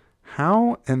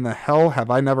 How in the hell have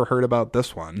I never heard about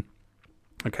this one?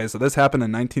 Okay, so this happened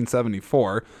in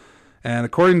 1974. And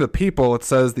according to People, it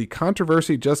says the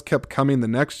controversy just kept coming the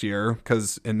next year,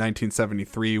 because in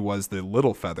 1973 was the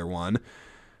Little Feather one.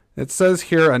 It says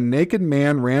here, a naked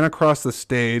man ran across the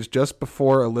stage just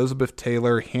before Elizabeth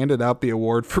Taylor handed out the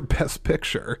award for Best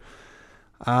Picture.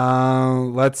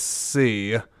 Let's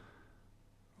see.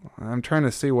 I'm trying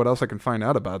to see what else I can find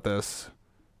out about this.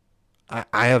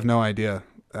 I have no idea.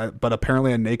 But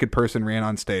apparently a naked person ran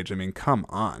on stage. I mean, come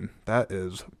on. That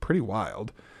is pretty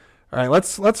wild. All right,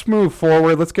 let's move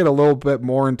forward. Let's get a little bit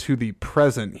more into the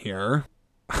present here.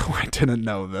 Oh, I didn't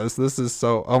know this. This is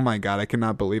so... Oh, my God. I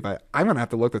cannot believe I'm going to have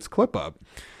to look this clip up.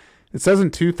 It says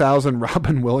in 2000,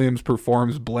 Robin Williams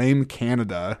performs Blame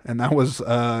Canada. And that was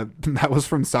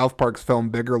from South Park's film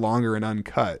Bigger, Longer, and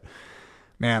Uncut.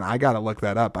 Man, I got to look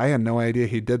that up. I had no idea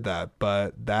he did that.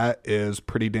 But that is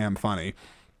pretty damn funny.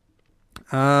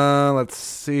 Let's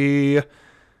see.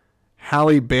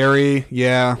 Halle Berry.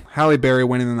 Yeah, Halle Berry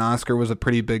winning an Oscar was a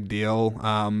pretty big deal.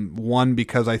 One,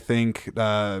 because I think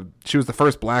she was the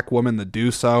first black woman to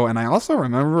do so. And I also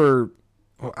remember,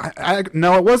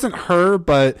 no, it wasn't her,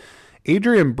 but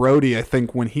Adrian Brody, I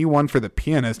think when he won for The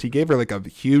Pianist, he gave her like a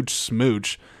huge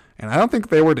smooch. And I don't think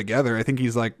they were together. I think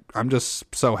he's like, I'm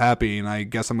just so happy, and I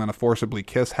guess I'm going to forcibly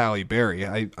kiss Halle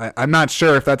Berry. I'm not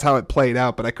sure if that's how it played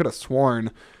out, but I could have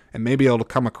sworn... And maybe it'll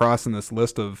come across in this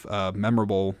list of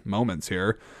memorable moments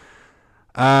here.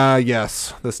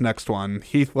 Yes, this next one.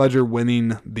 Heath Ledger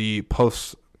winning the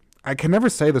I can never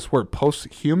say this word.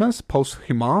 Posthumous?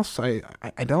 I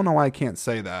don't know why I can't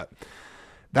say that.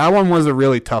 That one was a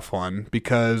really tough one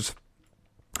because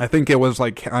I think it was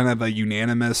like kind of a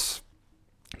unanimous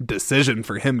decision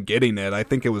for him getting it. I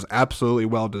think it was absolutely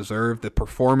well deserved. The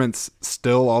performance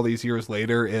still all these years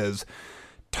later is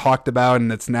talked about,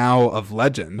 and it's now of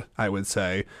legend, I would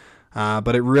say.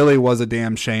 But it really was a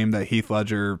damn shame that Heath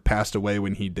Ledger passed away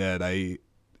when he did.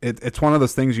 It's one of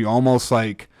those things you almost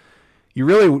like, you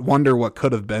really wonder what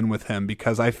could have been with him,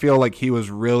 because I feel like he was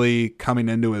really coming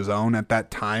into his own at that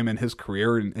time in his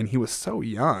career, and he was so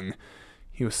young.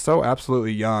 He was so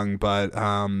absolutely young, but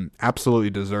absolutely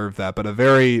deserved that. But a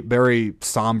very, very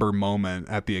somber moment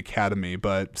at the Academy,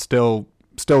 but still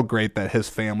great that his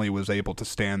family was able to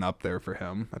stand up there for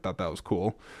him. I thought that was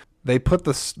cool. They put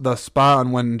the spot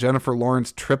on when Jennifer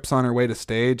Lawrence trips on her way to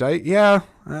stage. I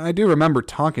do remember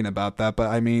talking about that, but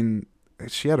I mean,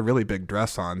 she had a really big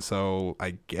dress on, so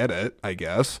I get it, I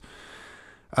guess.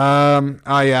 The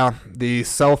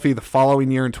selfie the following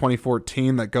year in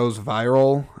 2014 that goes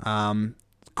viral.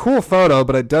 Cool photo,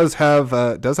 but it does have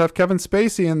Kevin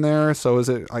Spacey in there. So is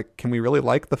it like, can we really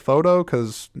like the photo?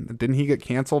 Because didn't he get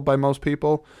canceled by most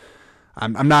people?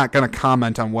 I'm not gonna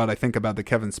comment on what I think about the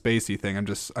Kevin Spacey thing.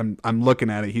 I'm looking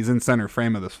at it. He's in center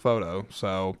frame of this photo,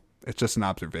 so it's just an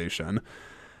observation.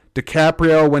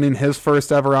 DiCaprio winning his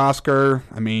first ever Oscar.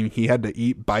 I mean, he had to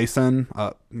eat bison,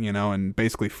 and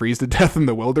basically freeze to death in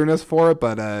the wilderness for it.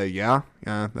 But yeah,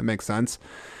 that makes sense.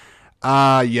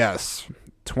 Yes.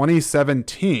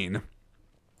 2017,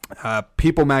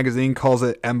 People magazine calls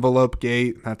it Envelope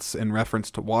Gate. That's in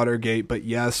reference to Watergate, but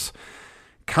yes,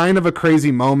 kind of a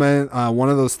crazy moment. One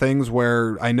of those things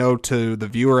where I know to the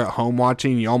viewer at home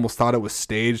watching, you almost thought it was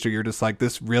staged, or you're just like,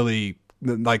 this really,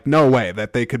 like, no way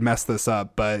that they could mess this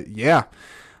up. But yeah,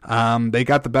 they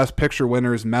got the Best Picture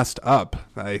winners messed up.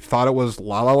 I thought it was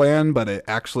La La Land, but it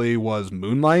actually was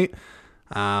Moonlight.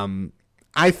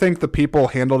 I think the people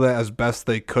handled it as best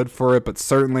they could for it, but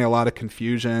certainly a lot of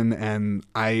confusion, and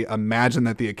I imagine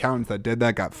that the accountants that did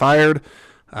that got fired.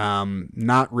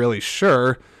 Not really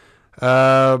sure.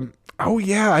 Oh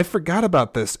yeah, I forgot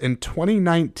about this. In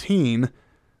 2019,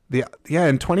 the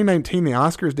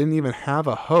Oscars didn't even have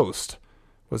a host.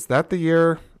 Was that the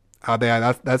year?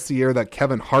 That's the year that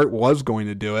Kevin Hart was going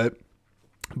to do it.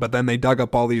 But then they dug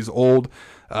up all these old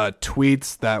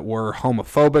tweets that were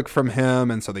homophobic from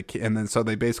him, and so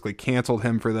they basically canceled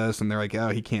him for this. And they're like, "Oh,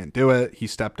 he can't do it." He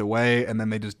stepped away, and then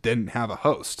they just didn't have a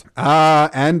host.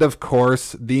 And of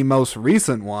course, the most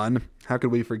recent one. How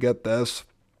could we forget this?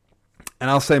 And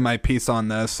I'll say my piece on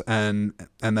this, and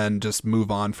then just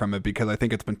move on from it because I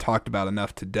think it's been talked about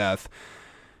enough to death.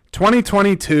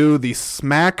 2022, the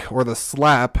smack or the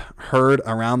slap heard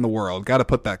around the world. Got to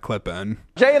put that clip in.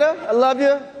 Jada, I love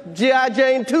you. G.I.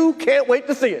 Jane 2, can't wait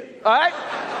to see it. All right?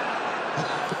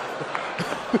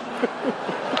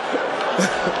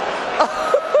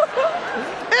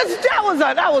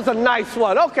 that was a nice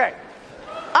one. Okay.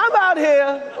 I'm out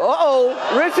here.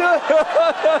 Richard.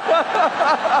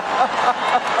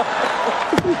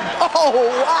 Oh,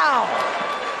 wow.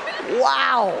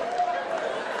 Wow.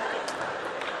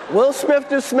 Will Smith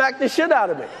just smacked the shit out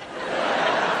of me.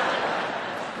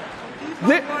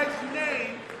 Keep my wife's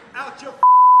name out your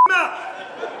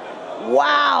mouth.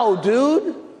 Wow,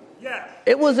 dude. Yes.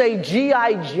 It was a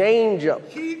G.I. Jane joke.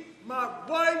 Keep my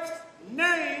wife's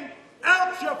name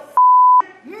out your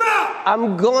mouth.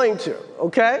 I'm going to,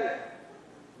 okay?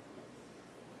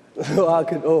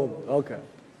 Okay.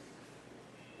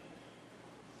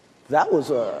 That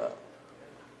was a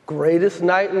greatest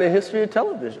night in the history of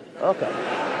television.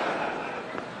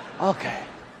 Okay.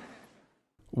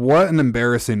 What an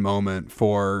embarrassing moment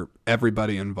for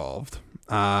everybody involved.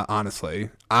 Honestly,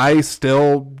 I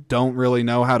still don't really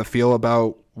know how to feel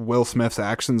about Will Smith's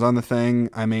actions on the thing.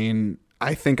 I mean,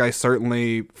 I think I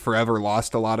certainly forever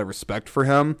lost a lot of respect for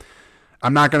him.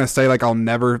 I'm not going to say like I'll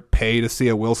never pay to see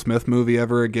a Will Smith movie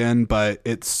ever again, but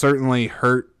it certainly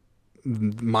hurt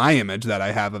my image that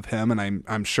I have of him, and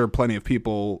I'm sure plenty of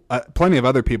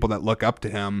other people that look up to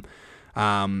him,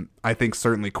 I think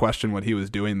certainly question what he was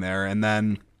doing there. And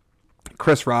then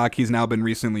Chris Rock, he's now been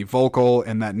recently vocal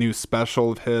in that new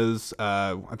special of his.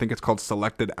 I think it's called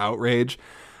Selected Outrage.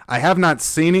 I have not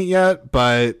seen it yet,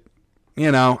 but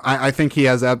I think he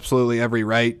has absolutely every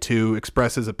right to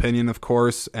express his opinion, of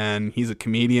course, and he's a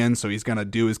comedian, so he's going to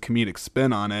do his comedic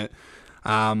spin on it.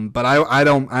 But I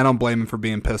don't blame him for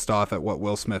being pissed off at what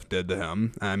Will Smith did to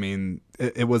him. I mean,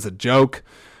 it was a joke.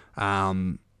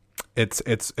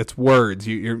 It's words.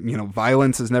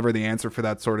 Violence is never the answer for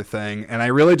that sort of thing. And I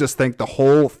really just think the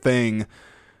whole thing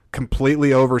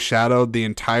completely overshadowed the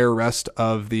entire rest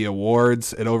of the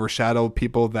awards. It overshadowed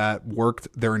people that worked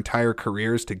their entire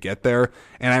careers to get there.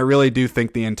 And I really do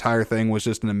think the entire thing was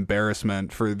just an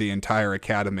embarrassment for the entire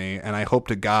Academy. And I hope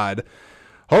to God,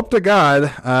 at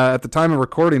the time of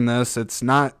recording this, it's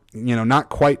not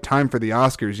quite time for the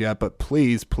Oscars yet, but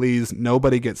please,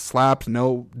 nobody gets slapped.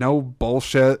 No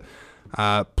bullshit.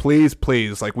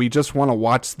 Please. Like, we just want to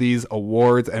watch these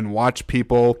awards and watch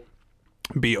people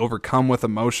be overcome with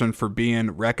emotion for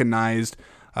being recognized,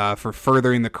 for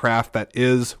furthering the craft that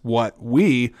is what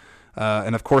we,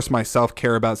 and of course myself,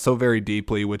 care about so very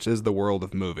deeply, which is the world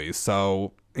of movies.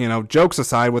 So, jokes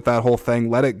aside with that whole thing,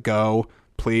 let it go.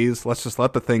 Please, let's just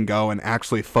let the thing go and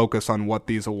actually focus on what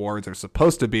these awards are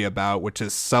supposed to be about, which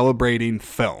is celebrating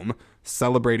film.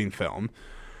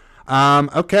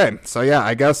 Okay, so yeah,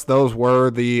 I guess those were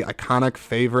the iconic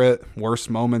favorite worst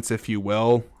moments, if you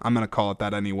will. I'm going to call it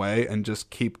that anyway, and just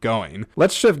keep going.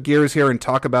 Let's shift gears here and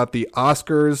talk about the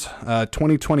Oscars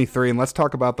 2023, and let's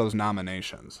talk about those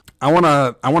nominations. I want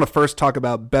to first talk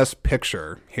about Best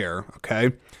Picture here, okay?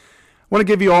 I want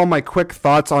to give you all my quick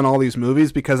thoughts on all these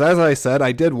movies because, as I said,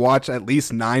 I did watch at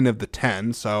least 9 of the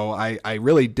 10, so I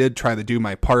really did try to do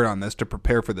my part on this to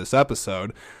prepare for this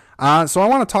episode. So I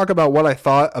want to talk about what I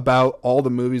thought about all the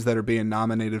movies that are being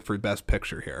nominated for Best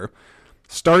Picture here,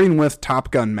 starting with Top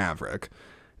Gun Maverick.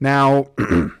 Now,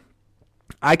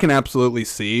 I can absolutely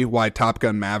see why Top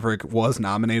Gun Maverick was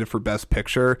nominated for Best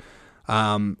Picture.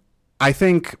 I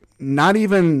think not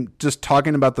even just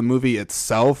talking about the movie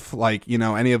itself, like,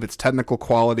 any of its technical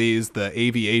qualities, the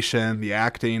aviation, the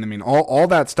acting, I mean, all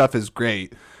that stuff is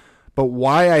great. But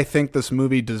why I think this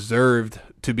movie deserved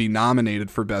to be nominated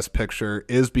for Best Picture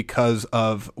is because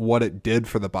of what it did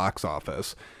for the box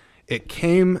office. It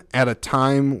came at a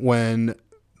time when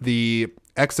the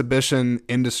exhibition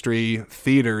industry,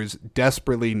 theaters,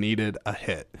 desperately needed a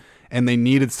hit. And they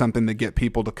needed something to get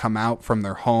people to come out from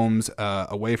their homes,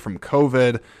 away from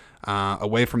COVID,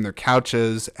 away from their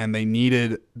couches, and they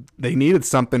needed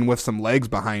something with some legs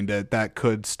behind it that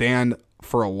could stand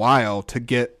for a while to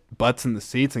get butts in the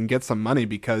seats and get some money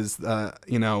because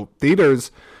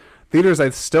theaters I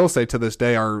still say to this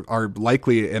day are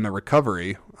likely in a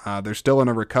recovery. They're still in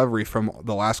a recovery from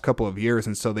the last couple of years,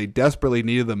 and so they desperately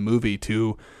needed the movie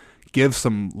to give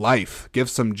some life, give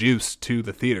some juice to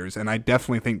the theaters. And I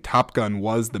definitely think Top Gun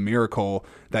was the miracle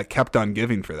that kept on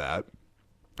giving for that.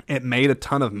 It made a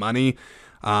ton of money.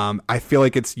 I feel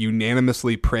like it's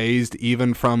unanimously praised,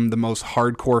 even from the most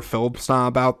hardcore film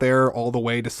snob out there, all the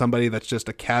way to somebody that's just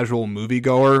a casual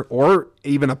moviegoer, or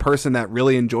even a person that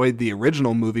really enjoyed the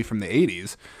original movie from the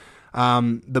 80s.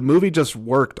 The movie just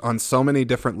worked on so many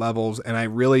different levels, and I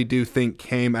really do think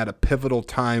came at a pivotal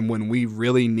time when we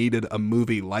really needed a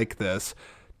movie like this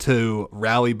to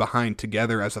rally behind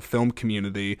together as a film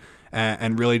community,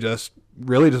 and really just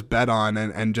bet on,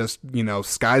 and just,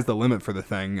 sky's the limit for the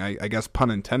thing. I guess pun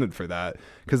intended for that,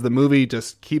 because the movie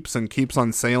just keeps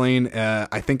on sailing.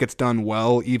 I think it's done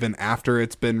well even after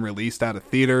it's been released out of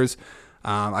theaters.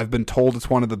 I've been told it's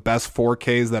one of the best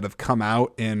 4Ks that have come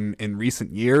out in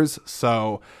recent years,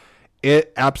 so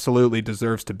it absolutely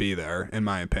deserves to be there, in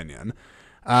my opinion.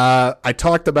 I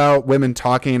talked about Women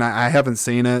Talking. I haven't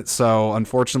seen it, so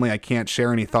unfortunately I can't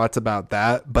share any thoughts about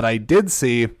that, but I did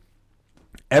see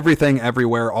Everything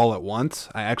Everywhere All at Once.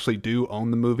 I actually do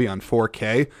own the movie on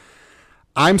 4K.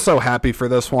 I'm so happy for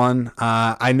this one.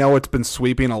 I know it's been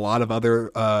sweeping a lot of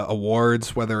other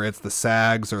awards, whether it's the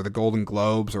SAGs or the Golden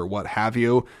Globes or what have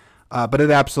you, but it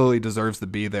absolutely deserves to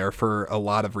be there for a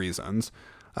lot of reasons.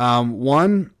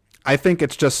 One, I think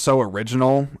it's just so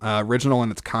original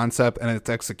in its concept and its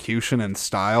execution and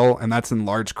style, and that's in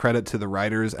large credit to the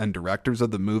writers and directors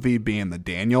of the movie, being the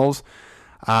Daniels.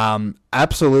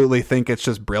 Absolutely think it's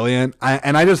just brilliant.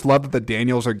 I just love that the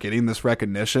Daniels are getting this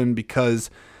recognition, because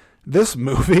this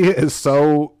movie is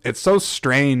so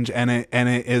strange, and it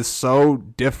is so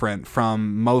different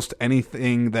from most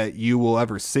anything that you will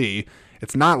ever see.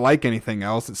 It's not like anything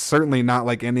else. It's certainly not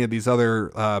like any of these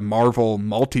other Marvel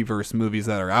multiverse movies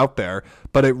that are out there,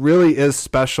 but it really is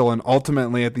special, and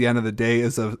ultimately at the end of the day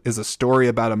is a story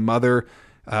about a mother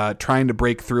trying to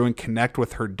break through and connect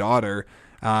with her daughter.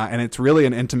 And it's really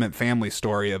an intimate family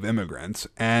story of immigrants.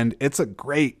 And it's a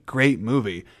great, great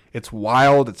movie. It's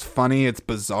wild, it's funny, it's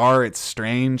bizarre, it's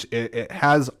strange. It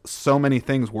has so many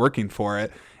things working for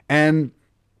it. And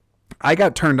I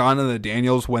got turned on to the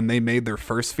Daniels when they made their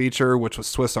first feature, which was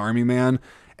Swiss Army Man.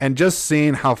 And just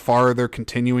seeing how far they're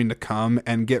continuing to come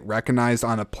and get recognized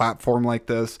on a platform like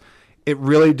this, it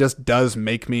really just does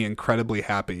make me incredibly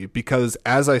happy. Because,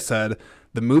 as I said,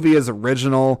 the movie is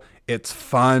original, it's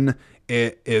fun,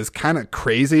 it is kind of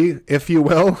crazy, if you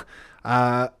will.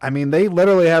 They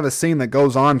literally have a scene that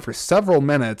goes on for several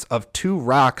minutes of two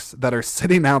rocks that are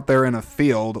sitting out there in a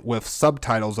field with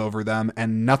subtitles over them,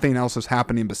 and nothing else is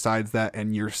happening besides that,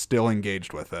 and you're still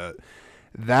engaged with it.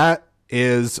 That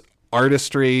is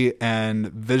artistry and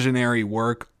visionary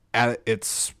work at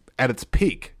its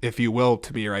peak, if you will,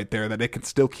 to me right there, that it can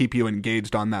still keep you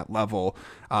engaged on that level,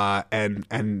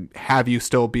 and have you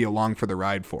still be along for the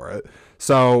ride for it.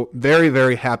 So very,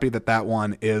 very happy that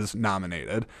one is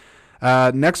nominated.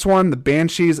 Next one, The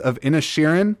Banshees of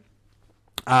Inisherin.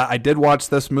 I did watch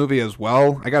this movie as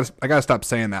well. I gotta stop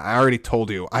saying that. I already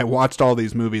told you I watched all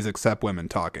these movies except Women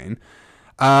Talking.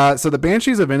 So The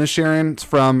Banshees of Inisherin, it's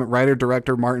from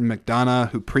writer-director Martin McDonagh,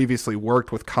 who previously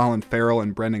worked with Colin Farrell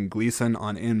and Brendan Gleeson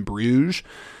on In Bruges.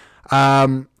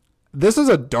 This is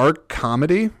a dark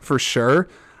comedy for sure.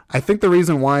 I think the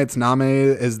reason why it's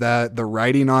nominated is that the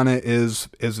writing on it is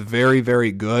very,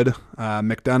 very good.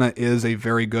 McDonagh is a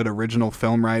very good original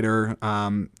film writer.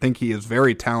 Think he is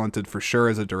very talented for sure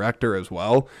as a director as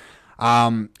well.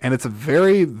 And it's a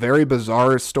very, very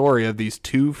bizarre story of these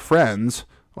two friends,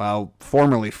 well,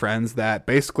 formerly friends, that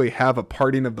basically have a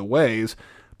parting of the ways.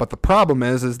 But the problem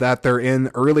is that they're in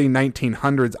early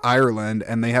 1900s Ireland,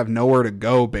 and they have nowhere to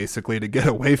go, basically, to get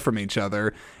away from each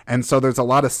other. And so there's a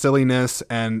lot of silliness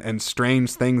and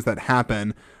strange things that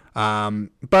happen.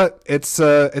 But it's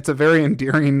a very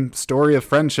endearing story of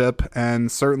friendship,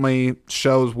 and certainly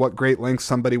shows what great lengths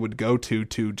somebody would go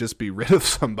to just be rid of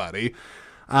somebody.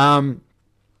 I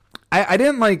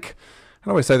didn't like...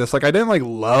 How do I say this? I didn't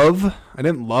love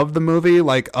the movie.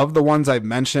 Of the ones I've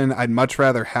mentioned, I'd much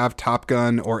rather have Top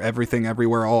Gun or Everything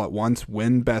Everywhere All at Once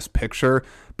win Best Picture,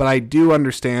 but I do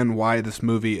understand why this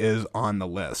movie is on the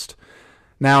list.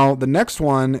 Now, the next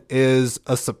one is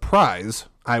a surprise,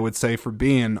 I would say, for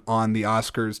being on the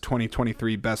Oscars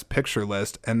 2023 Best Picture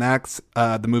list, and that's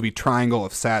the movie Triangle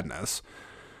of Sadness.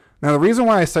 Now, the reason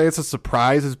why I say it's a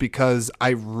surprise is because I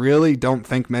really don't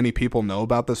think many people know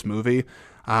about this movie.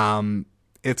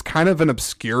 It's kind of an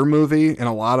obscure movie in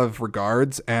a lot of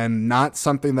regards, and not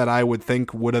something that I would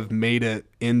think would have made it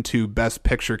into Best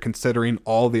Picture considering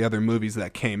all the other movies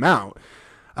that came out.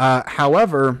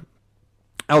 However,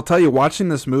 I'll tell you, watching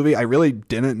this movie, I really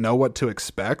didn't know what to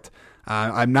expect.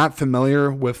 I'm not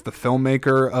familiar with the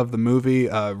filmmaker of the movie,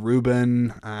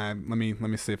 Ruben. Let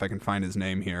me see if I can find his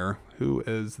name here. Who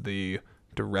is the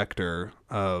director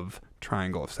of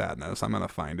Triangle of Sadness? I'm gonna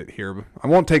find it here. I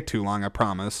won't take too long, I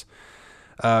promise.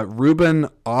 Ruben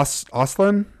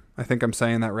Östlund. I think I'm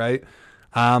saying that right.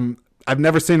 I've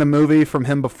never seen a movie from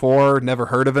him before. Never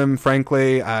heard of him,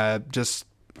 frankly. I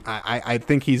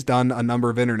think he's done a number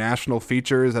of international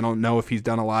features. I don't know if he's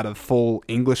done a lot of full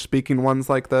English-speaking ones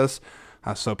like this.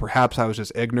 So perhaps I was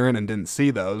just ignorant and didn't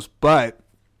see those. But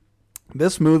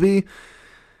this movie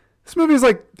is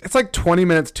like 20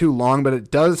 minutes too long, but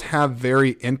it does have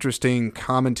very interesting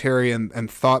commentary and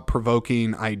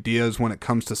thought-provoking ideas when it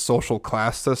comes to social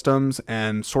class systems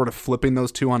and sort of flipping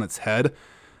those two on its head.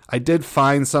 I did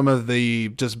find some of the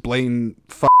just blatant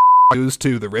news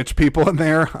to the rich people in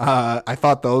there. I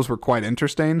thought those were quite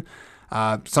interesting.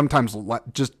 Sometimes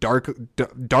just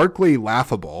darkly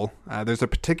laughable. There's a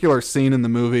particular scene in the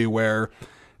movie where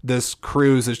this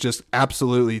cruise is just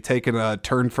absolutely taking a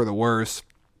turn for the worse,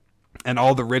 and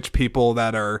all the rich people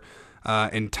that are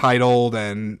entitled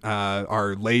and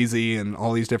are lazy and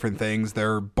all these different things,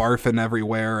 they're barfing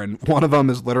everywhere, and one of them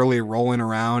is literally rolling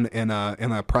around in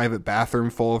a private bathroom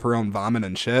full of her own vomit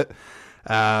and shit.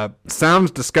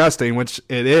 Sounds disgusting, which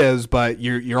it is, but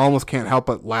you almost can't help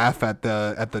but laugh at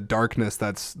the darkness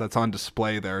that's on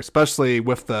display there, especially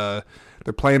with they're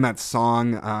playing that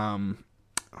song.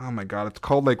 Oh my God, it's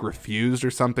called like Refused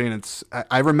or something.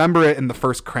 I remember it in the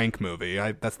first Crank movie.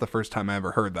 That's the first time I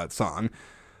ever heard that song.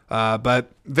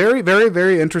 But very, very,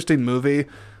 very interesting movie.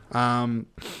 I'm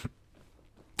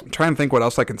trying to think what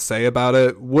else I can say about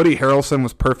it. Woody Harrelson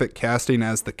was perfect casting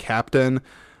as the captain.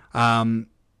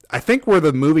 I think where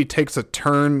the movie takes a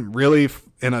turn really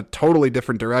in a totally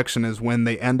different direction is when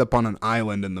they end up on an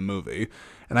island in the movie.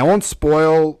 And I won't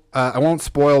spoil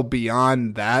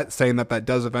beyond that, saying that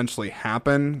does eventually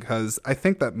happen, because I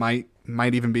think that might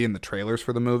even be in the trailers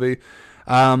for the movie.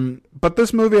 But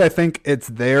this movie, I think it's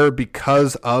there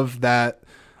because of that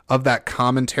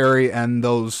commentary and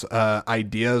those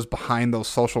ideas behind those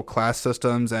social class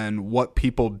systems and what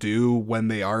people do when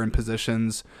they are in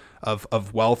positions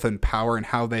of wealth and power, and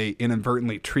how they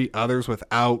inadvertently treat others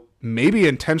without maybe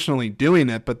intentionally doing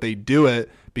it, but they do it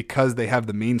because they have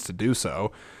the means to do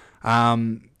so.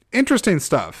 Interesting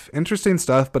stuff,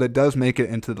 but it does make it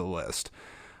into the list.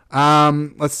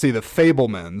 Let's see, The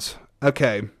Fabelmans.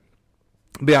 Okay.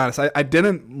 To be honest, I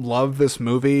didn't love this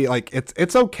movie. Like,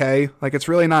 it's okay. Like, it's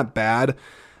really not bad.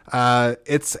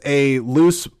 It's a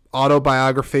loose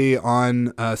autobiography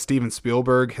on Steven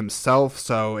Spielberg himself,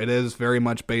 so it is very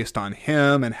much based on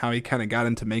him and how he kind of got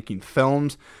into making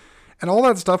films. And all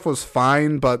that stuff was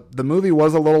fine, but the movie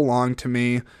was a little long to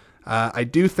me. I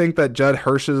do think that Judd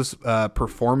Hirsch's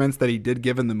performance that he did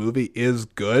give in the movie is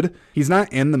good. He's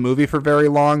not in the movie for very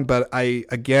long, but I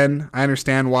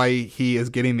understand why he is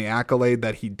getting the accolade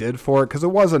that he did for it, because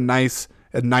it was a nice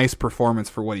performance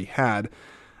for what he had.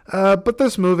 But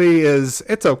this movie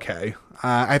it's okay.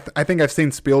 I think I've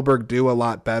seen Spielberg do a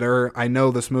lot better. I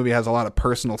know this movie has a lot of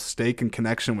personal stake and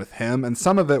connection with him, and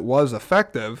some of it was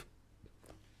effective.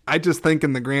 I just think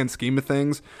in the grand scheme of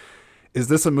things, is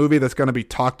this a movie that's going to be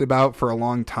talked about for a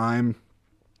long time?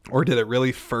 Or did it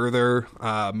really further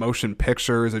motion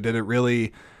pictures? Or did it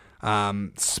really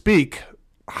speak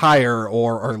higher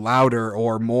or louder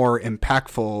or more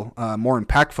impactfully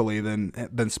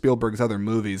than Spielberg's other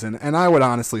movies? And I would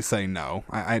honestly say no.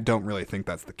 I don't really think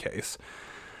that's the case.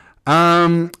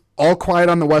 All Quiet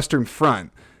on the Western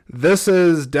Front. This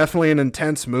is definitely an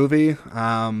intense movie.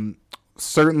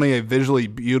 Certainly a visually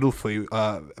beautiful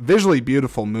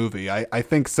movie. I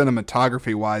think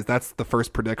cinematography wise, that's the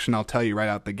first prediction I'll tell you right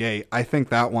out the gate. I think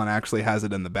that one actually has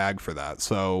it in the bag for that.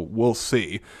 So we'll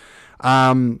see.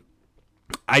 I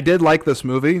did like this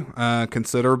movie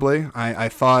considerably. I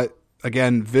thought,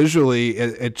 again, visually,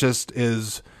 it just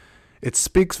is. It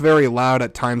speaks very loud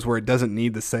at times where it doesn't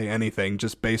need to say anything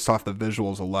just based off the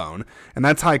visuals alone. And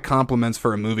that's high compliments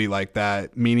for a movie like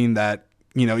that, meaning that,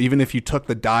 you know, even if you took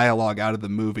the dialogue out of the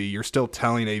movie, you're still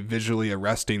telling a visually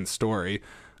arresting story.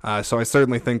 So I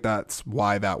certainly think that's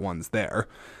why that one's there.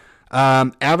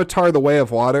 Avatar: The Way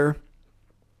of Water.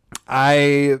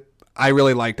 I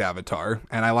really liked Avatar,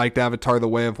 and I liked Avatar: The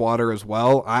Way of Water as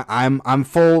well. I'm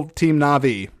full Team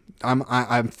Na'vi.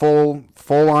 I'm full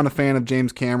on a fan of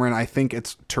James Cameron. I think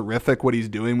it's terrific what he's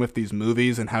doing with these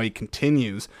movies and how he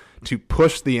continues to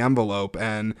push the envelope.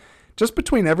 And just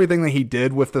between everything that he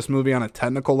did with this movie on a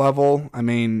technical level, I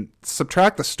mean,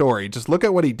 subtract the story. Just look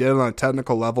at what he did on a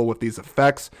technical level with these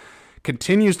effects.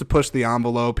 Continues to push the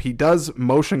envelope. He does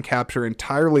motion capture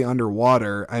entirely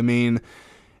underwater. I mean,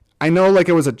 I know like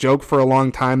it was a joke for a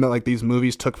long time that like these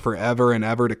movies took forever and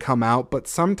ever to come out, but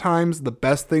sometimes the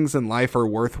best things in life are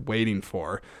worth waiting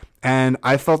for. And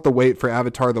I felt the wait for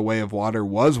Avatar: The Way of Water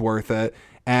was worth it.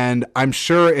 And I'm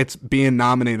sure it's being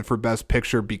nominated for Best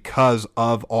Picture because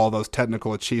of all those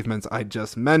technical achievements I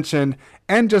just mentioned,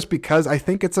 and just because I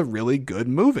think it's a really good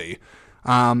movie.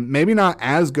 Maybe not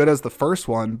as good as the first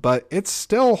one, but it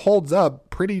still holds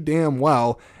up pretty damn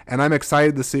well, and I'm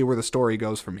excited to see where the story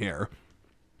goes from here.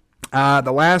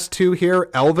 The last two here,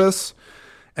 Elvis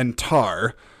and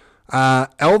Tar.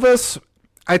 Elvis,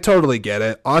 I totally get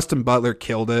it. Austin Butler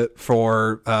killed it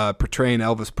for portraying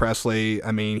Elvis Presley.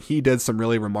 I mean, he did some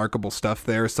really remarkable stuff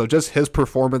there. So just his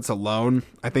performance alone,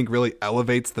 I think, really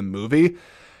elevates the movie.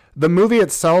 The movie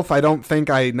itself, I don't think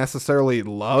I necessarily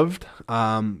loved.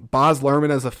 Baz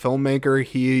Luhrmann as a filmmaker,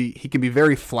 he can be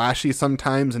very flashy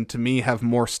sometimes, and to me have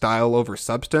more style over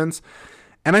substance.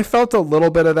 And I felt a little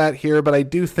bit of that here, but I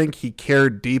do think he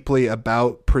cared deeply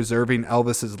about preserving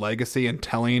Elvis's legacy and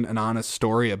telling an honest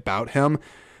story about him.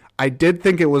 I did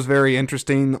think it was very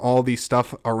interesting, all the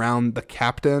stuff around the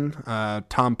captain,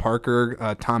 Tom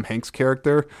Parker, Tom Hanks'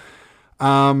 character.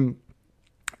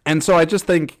 And so I just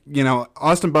think,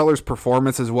 Austin Butler's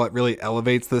performance is what really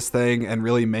elevates this thing and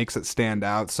really makes it stand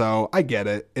out. So I get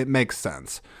it. It makes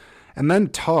sense. And then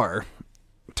Tar.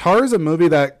 Tar is a movie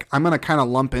that I'm going to kind of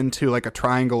lump into like a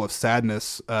Triangle of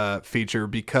Sadness feature,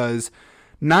 because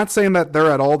not saying that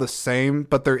they're at all the same,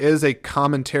 but there is a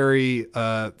commentary,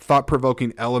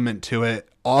 thought-provoking element to it,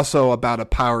 also about a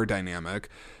power dynamic.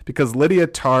 Because Lydia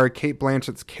Tar, Cate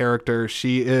Blanchett's character,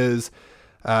 she is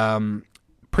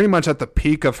pretty much at the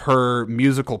peak of her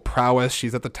musical prowess.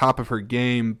 She's at the top of her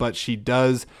game, but she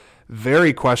does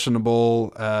very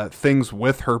questionable things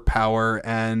with her power,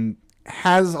 and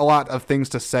has a lot of things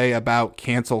to say about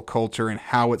cancel culture and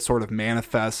how it sort of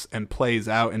manifests and plays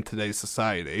out in today's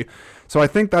society. So I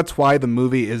think that's why the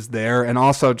movie is there, and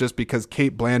also just because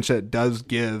Cate Blanchett does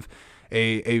give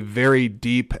a very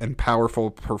deep and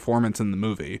powerful performance in the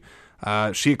movie.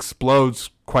 She explodes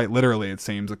quite literally, it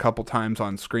seems, a couple times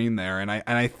on screen there, and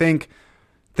I think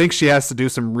she has to do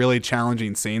some really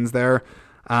challenging scenes there.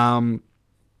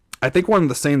 I think one of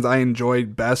the scenes I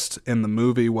enjoyed best in the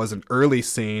movie was an early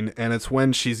scene, and it's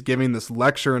when she's giving this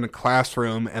lecture in a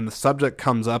classroom, and the subject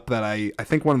comes up that I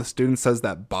think one of the students says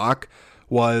that Bach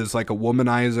was like a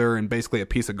womanizer and basically a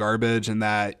piece of garbage, and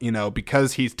that,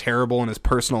 because he's terrible in his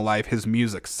personal life, his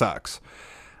music sucks.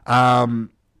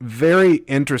 Very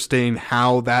interesting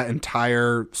how that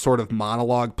entire sort of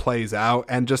monologue plays out,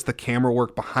 and just the camera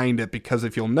work behind it, because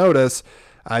if you'll notice,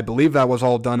 I believe that was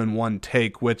all done in one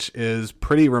take, which is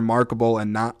pretty remarkable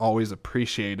and not always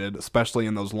appreciated, especially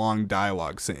in those long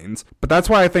dialogue scenes. But that's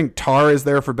why I think Tar is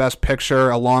there for Best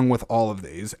Picture, along with all of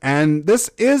these. And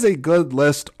this is a good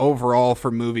list overall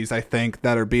for movies, I think,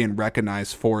 that are being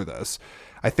recognized for this.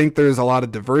 I think there's a lot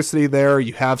of diversity there.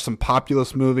 You have some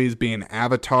populist movies being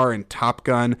Avatar and Top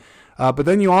Gun, but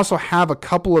then you also have a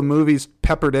couple of movies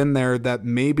peppered in there that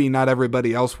maybe not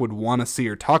everybody else would want to see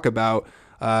or talk about,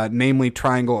 namely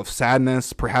Triangle of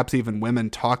Sadness, perhaps even Women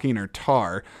Talking, or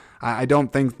Tar. I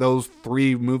don't think those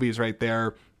three movies right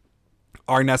there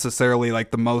are necessarily like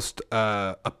the most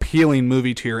appealing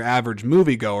movie to your average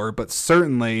moviegoer, but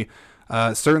certainly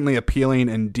appealing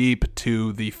and deep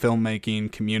to the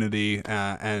filmmaking community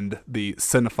and the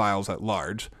cinephiles at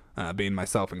large, being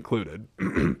myself included.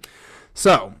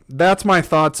 So that's my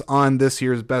thoughts on this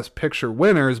year's Best Picture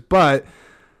winners, but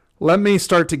let me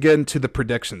start to get into the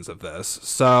predictions of this.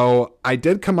 So I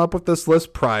did come up with this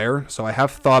list prior, so I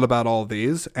have thought about all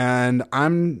these, and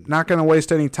I'm not going to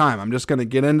waste any time. I'm just going to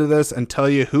get into this and tell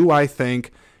you who I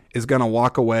think is going to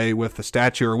walk away with the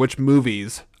statue, or which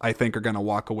movies I think are going to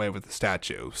walk away with the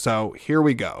statue. So here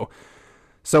we go.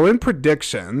 So in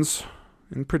predictions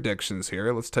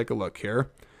here, let's take a look here.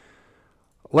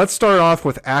 Let's start off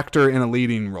with actor in a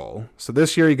leading role. So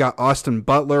this year you got Austin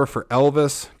Butler for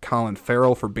Elvis, Colin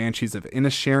Farrell for Banshees of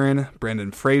Inisherin,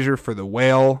 Brendan Fraser for The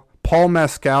Whale, Paul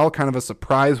Mescal, kind of a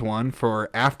surprise one, for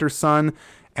Aftersun,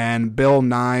 and Bill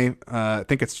Nye, I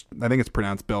think it's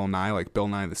pronounced Bill Nye, like Bill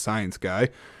Nye the Science Guy,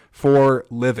 for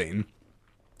Living.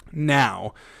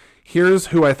 Now, here's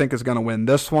who I think is going to win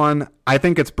this one. I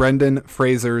think it's Brendan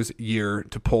Fraser's year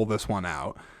to pull this one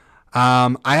out.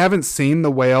 I haven't seen The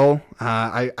Whale.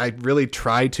 I really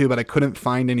tried to, but I couldn't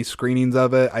find any screenings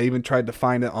of it. I even tried to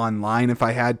find it online if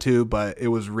I had to, but it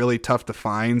was really tough to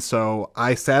find. So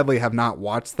I sadly have not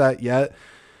watched that yet,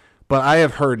 but I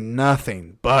have heard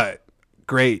nothing but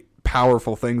great,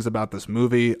 powerful things about this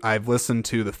movie. I've listened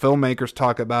to the filmmakers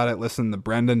talk about it, listened to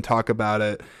Brendan talk about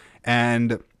it,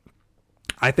 and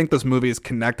I think this movie is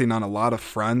connecting on a lot of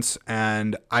fronts,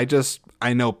 and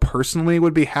I know personally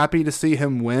would be happy to see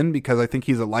him win because I think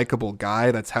he's a likable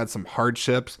guy that's had some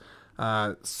hardships,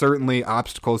 certainly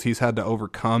obstacles he's had to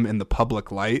overcome in the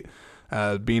public light,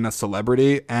 being a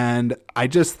celebrity, and I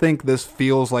just think this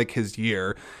feels like his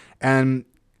year. And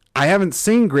I haven't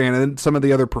seen, granted, some of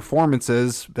the other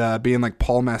performances, being like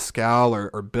Paul Mescal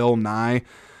or Bill Nye,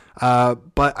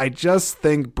 but I just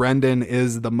think Brendan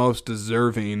is the most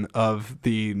deserving of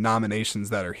the nominations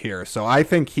that are here. So I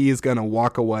think he's going to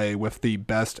walk away with the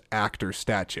Best Actor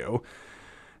statue.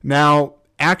 Now,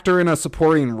 actor in a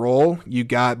supporting role, you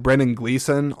got Brendan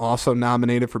Gleeson, also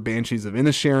nominated for Banshees of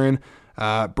Inisherin.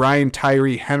 Brian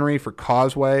Tyree Henry for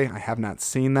Causeway. I have not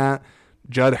seen that.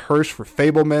 Judd Hirsch for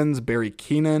Fabelmans, Barry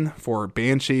Keoghan for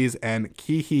Banshees, and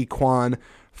Ke Huy Quan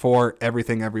for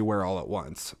Everything Everywhere All at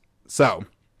Once. So,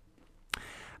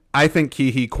 I think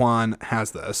Ke Huy Quan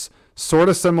has this. Sort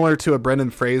of similar to a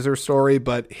Brendan Fraser story,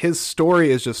 but his story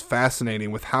is just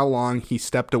fascinating with how long he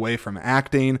stepped away from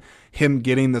acting, him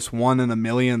getting this 1 in a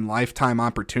million lifetime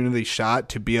opportunity shot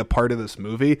to be a part of this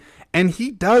movie, and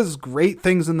he does great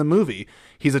things in the movie.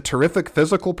 He's a terrific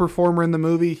physical performer in the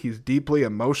movie. He's deeply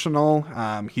emotional.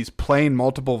 He's playing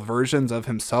multiple versions of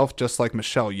himself, just like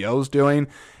Michelle Yeoh's doing.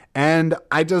 And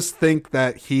I just think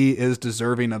that he is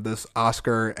deserving of this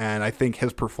Oscar, and I think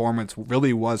his performance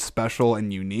really was special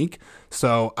and unique.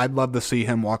 So I'd love to see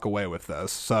him walk away with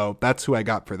this. So that's who I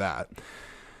got for that.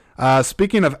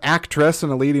 Speaking of actress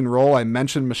in a leading role, I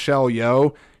mentioned Michelle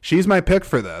Yeoh. She's my pick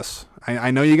for this.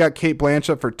 I know you got Cate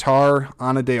Blanchett for Tar,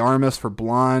 Ana de Armas for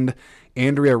Blonde,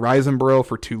 Andrea Riseborough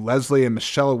for To Leslie, and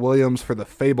Michelle Williams for The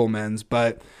Fabelmans,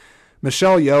 but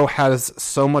Michelle Yeoh has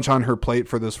so much on her plate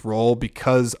for this role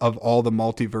because of all the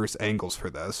multiverse angles for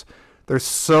this. There's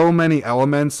so many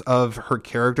elements of her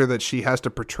character that she has to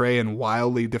portray in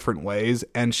wildly different ways,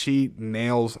 and she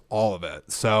nails all of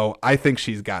it. So I think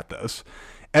she's got this.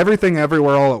 Everything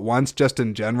Everywhere All at Once, just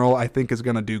in general, I think is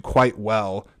going to do quite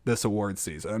well this award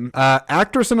season.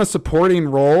 Actress in a supporting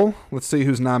role, let's see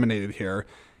who's nominated here.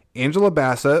 Angela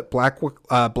Bassett, Black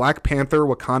Panther,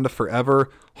 Wakanda Forever,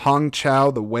 Hong Chow,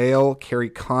 The Whale, Carrie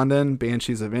Condon,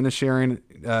 Banshees of Inisherin,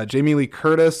 Jamie Lee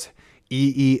Curtis,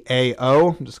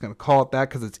 EEAO, I'm just going to call it that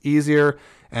because it's easier,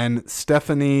 and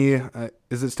Stephanie,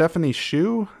 is it Stephanie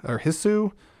Hsu or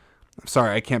Hisu?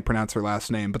 Sorry, I can't pronounce her last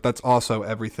name, but that's also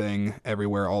Everything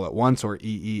Everywhere All at Once, or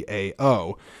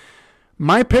EEAO.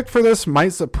 My pick for this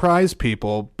might surprise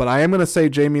people, but I am going to say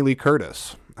Jamie Lee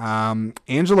Curtis.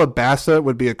 Angela Bassett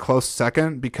would be a close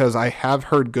second because I have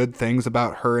heard good things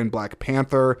about her in Black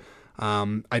Panther.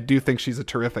 I do think she's a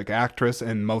terrific actress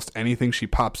in most anything she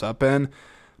pops up in,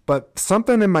 but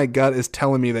something in my gut is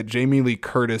telling me that Jamie Lee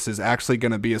Curtis is actually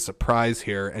going to be a surprise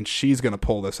here and she's going to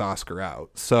pull this Oscar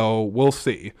out. So we'll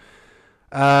see.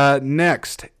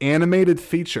 Next, animated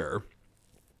feature.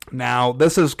 Now,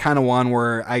 this is kind of one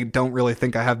where I don't really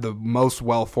think I have the most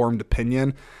well-formed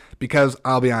opinion because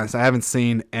I'll be honest, I haven't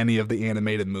seen any of the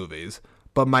animated movies.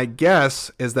 But my guess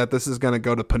is that this is going to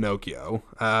go to Pinocchio.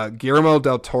 Guillermo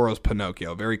del Toro's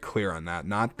Pinocchio, very clear on that,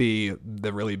 not the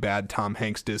really bad Tom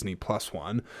Hanks Disney Plus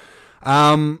one.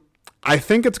 I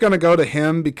think it's going to go to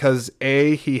him because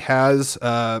A, he has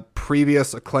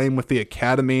previous acclaim with the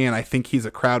Academy, and I think he's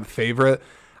a crowd favorite.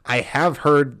 I have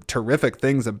heard terrific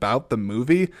things about the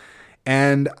movie,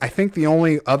 and I think the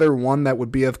only other one that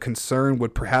would be of concern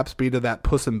would perhaps be to that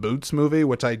Puss in Boots movie,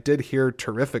 which I did hear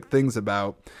terrific things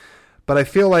about. But I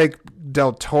feel like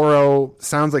Del Toro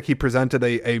sounds like he presented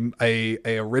a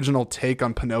original take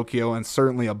on Pinocchio, and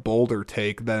certainly a bolder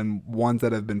take than ones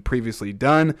that have been previously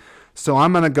done. So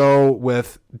I'm going to go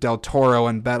with Del Toro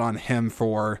and bet on him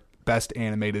for Best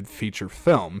Animated Feature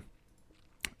Film.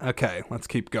 Okay, let's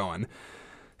keep going.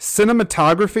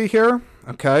 Cinematography here.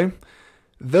 Okay.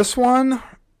 This one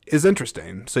is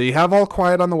interesting. So you have All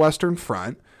Quiet on the Western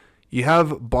Front. You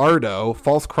have Bardo,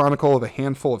 False Chronicle of a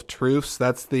Handful of Truths.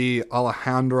 That's the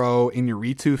Alejandro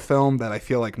Iñárritu film that I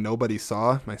feel like nobody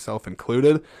saw, myself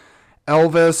included.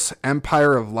 Elvis,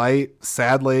 Empire of Light.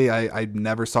 Sadly, I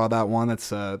never saw that one.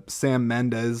 That's Sam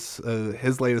Mendes,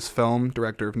 his latest film,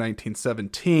 director of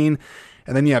 1917.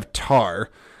 And then you have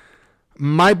Tar.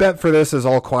 My bet for this is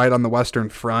All Quiet on the Western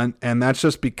Front, and that's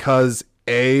just because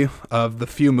of the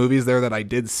few movies there that I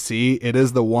did see, it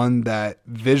is the one that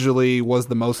visually was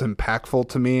the most impactful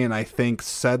to me, and I think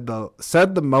said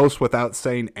the most without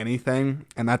saying anything,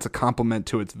 and that's a compliment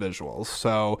to its visuals.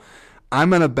 So I'm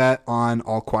going to bet on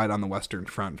All Quiet on the Western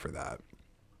Front for that.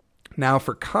 Now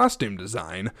for costume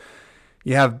design,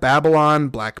 you have Babylon,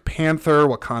 Black Panther,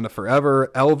 Wakanda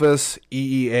Forever, Elvis,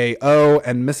 EEAO,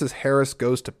 and Mrs. Harris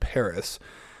Goes to Paris.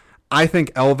 I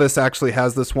think Elvis actually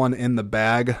has this one in the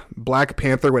bag. Black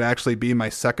Panther would actually be my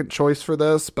second choice for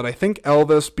this, but I think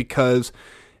Elvis because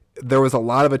there was a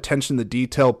lot of attention to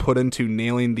detail put into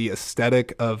nailing the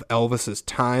aesthetic of Elvis's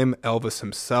time, Elvis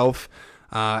himself.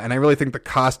 And I really think the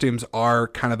costumes are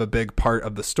kind of a big part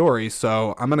of the story,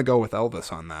 so I'm going to go with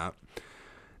Elvis on that.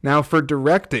 Now for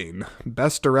directing,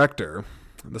 Best Director,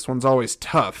 this one's always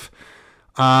tough.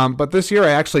 But this year I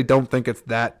actually don't think it's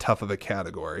that tough of a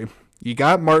category. You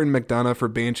got Martin McDonagh for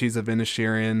Banshees of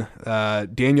Inisherin,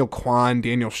 Daniel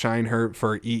Scheinert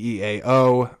for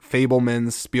EEAO,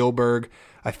 Fabelmans, Spielberg.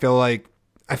 I feel like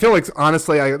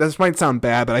honestly, this might sound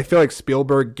bad, but I feel like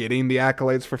Spielberg getting the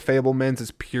accolades for Fabelmans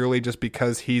is purely just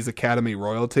because he's Academy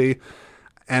royalty.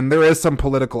 And there is some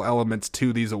political elements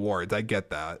to these awards. I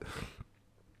get that.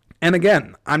 And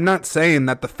again, I'm not saying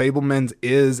that The Fabelmans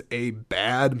is a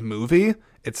bad movie.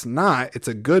 It's not. It's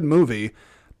a good movie.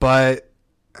 But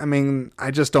I mean,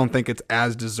 I just don't think it's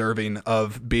as deserving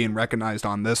of being recognized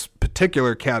on this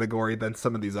particular category than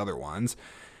some of these other ones.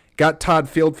 Got Todd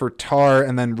Field for Tar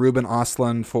and then Ruben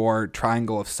Östlund for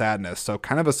Triangle of Sadness. So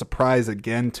kind of a surprise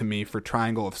again to me for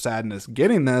Triangle of Sadness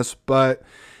getting this, but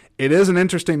it is an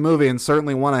interesting movie and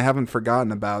certainly one I haven't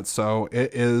forgotten about. So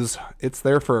it's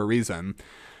there for a reason.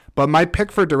 But my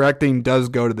pick for directing does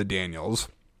go to the Daniels.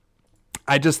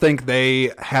 I just think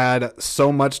they had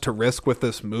so much to risk with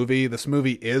this movie. This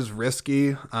movie is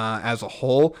risky as a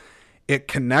whole. It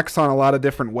connects on a lot of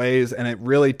different ways, and it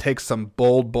really takes some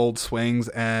bold swings,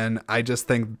 and I just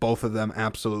think both of them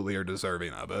absolutely are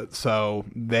deserving of it. So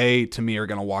they, to me, are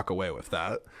going to walk away with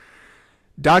that.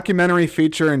 Documentary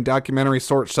feature and documentary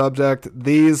short subject,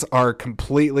 these are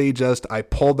completely just, I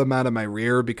pulled them out of my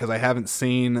rear because I haven't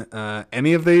seen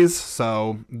any of these,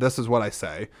 so this is what I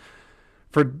say.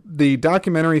 For the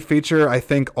documentary feature, I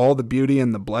think All the Beauty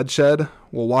and the Bloodshed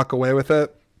will walk away with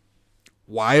it.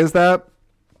 Why is that?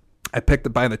 I picked it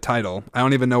by the title. I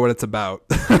don't even know what it's about,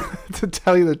 to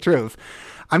tell you the truth.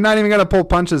 I'm not even going to pull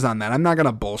punches on that. I'm not going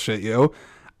to bullshit you.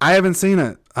 I haven't seen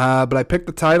it, but I picked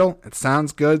the title. It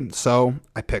sounds good, so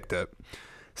I picked it.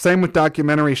 Same with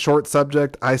documentary short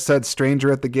subject. I said Stranger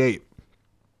at the Gate.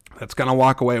 That's going to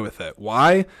walk away with it.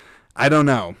 Why? I don't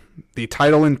know. The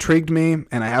title intrigued me,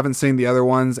 and I haven't seen the other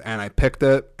ones, and I picked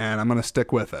it, and I'm going to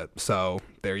stick with it. So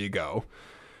there you go.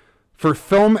 For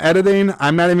film editing,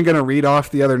 I'm not even going to read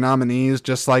off the other nominees,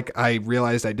 just like I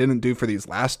realized I didn't do for these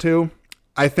last two.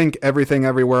 I think Everything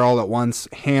Everywhere All at Once,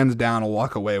 hands down, will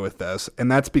walk away with this.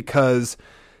 And that's because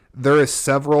there is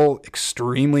several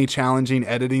extremely challenging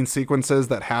editing sequences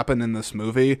that happen in this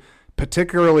movie,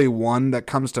 particularly one that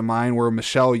comes to mind where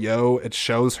Michelle Yeoh, it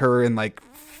shows her in like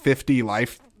 50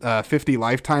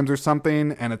 lifetimes or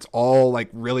something, and it's all like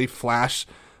really flash.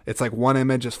 It's like one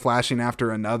image is flashing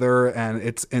after another, and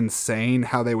it's insane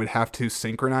how they would have to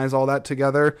synchronize all that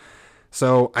together.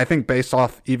 So I think based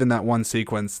off even that one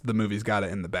sequence, the movie's got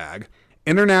it in the bag.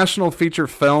 International feature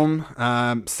film.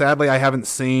 Sadly, I haven't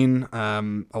seen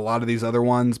a lot of these other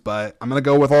ones, but I'm going to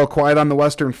go with All Quiet on the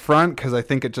Western Front because I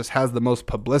think it just has the most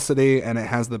publicity and it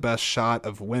has the best shot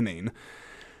of winning.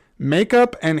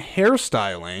 Makeup and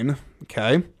hairstyling.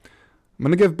 Okay. I'm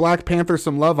going to give Black Panther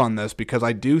some love on this because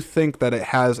I do think that it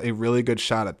has a really good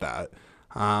shot at that.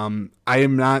 I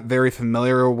am not very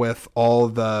familiar with all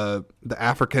the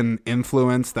African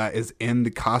influence that is in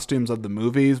the costumes of the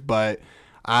movies, but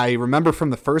I remember from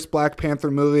the first Black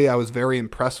Panther movie, I was very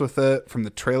impressed with it. From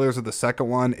the trailers of the second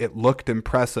one, it looked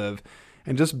impressive.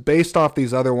 And just based off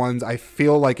these other ones, I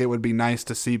feel like it would be nice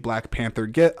to see Black Panther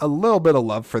get a little bit of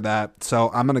love for that. So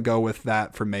I'm going to go with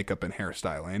that for makeup and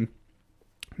hairstyling.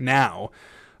 Now,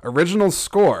 original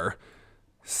score.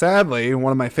 Sadly,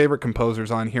 one of my favorite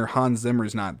composers on here, Hans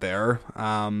Zimmer's not there.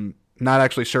 Not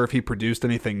actually sure if he produced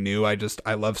anything new. I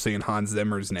love seeing Hans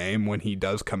Zimmer's name when he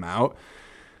does come out.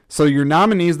 So your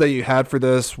nominees that you had for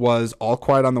this was All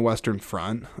Quiet on the Western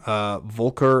Front,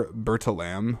 Volker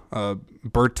Bertelmann.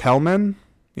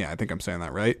 Yeah, I think I'm saying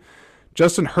that right.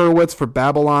 Justin Hurwitz for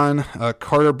Babylon,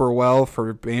 Carter Burwell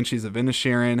for Banshees of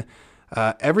Inisherin,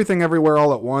 Everything Everywhere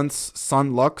All at Once,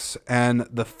 Son Lux, and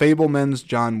The Fabelmans,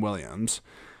 John Williams.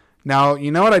 Now,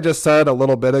 you know what I just said a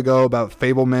little bit ago about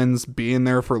Fabelmans being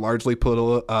there for largely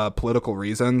political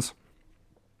reasons?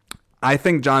 I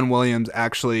think John Williams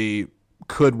actually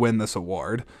could win this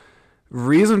award.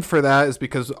 Reason for that is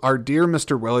because our dear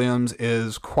Mr. Williams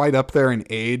is quite up there in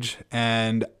age,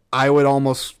 and I would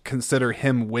almost consider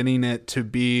him winning it to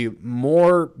be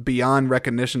more beyond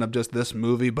recognition of just this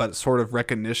movie, but sort of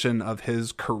recognition of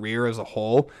his career as a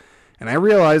whole. And I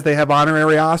realize they have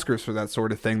honorary Oscars for that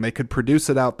sort of thing. They could produce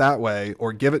it out that way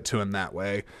or give it to him that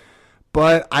way.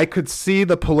 But I could see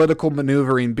the political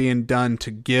maneuvering being done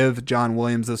to give John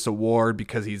Williams this award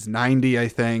because he's 90, I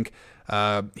think.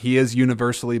 He is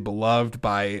universally beloved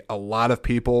by a lot of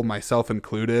people, myself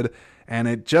included. And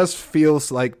it just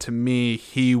feels like to me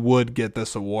he would get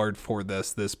this award for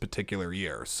this particular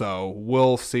year. So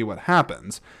we'll see what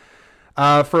happens.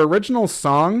 For original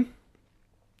song,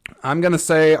 I'm going to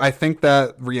say I think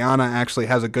that Rihanna actually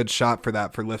has a good shot for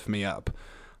that for Lift Me Up.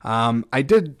 I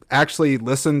did actually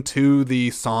listen to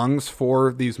the songs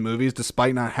for these movies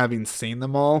despite not having seen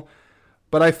them all,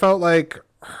 but I felt like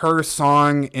her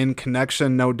song in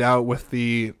connection, no doubt, with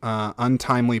the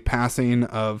untimely passing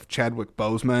of Chadwick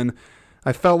Boseman,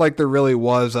 I felt like there really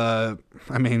was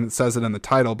it says it in the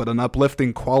title, but an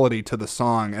uplifting quality to the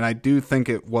song, and I do think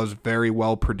it was very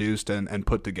well produced and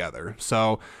put together.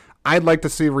 So I'd like to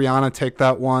see Rihanna take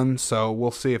that one, so we'll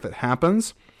see if it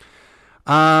happens.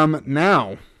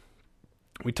 Now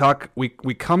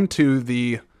we come to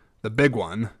the big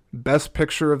one, Best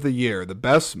Picture of the Year, the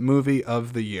best movie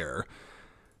of the year.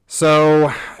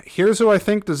 So here's who I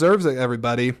think deserves it,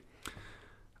 everybody.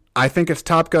 I think it's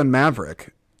Top Gun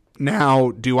Maverick.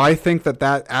 Now, do I think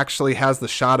that actually has the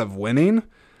shot of winning?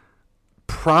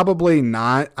 Probably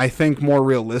not. I think more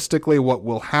realistically what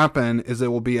will happen is it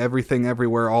will be Everything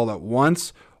Everywhere All at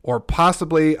Once, or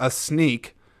possibly a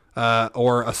sneak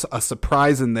or a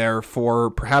surprise in there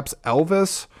for perhaps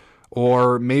Elvis,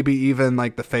 or maybe even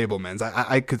like The Fabelmans.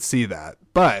 I could see that.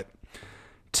 But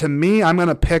to me, I'm going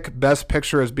to pick Best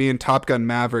Picture as being Top Gun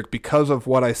Maverick because of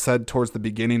what I said towards the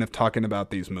beginning of talking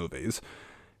about these movies.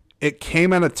 It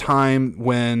came at a time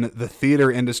when the theater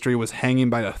industry was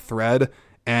hanging by a thread,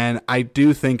 and I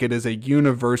do think it is a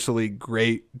universally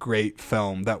great, great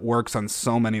film that works on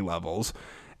so many levels,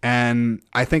 and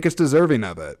I think it's deserving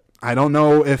of it. I don't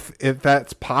know if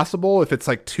that's possible, if it's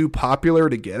like too popular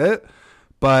to get it,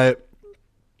 but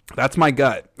that's my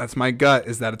gut. That's my gut,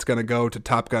 is that it's going to go to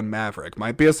Top Gun Maverick.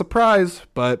 Might be a surprise,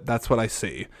 but that's what I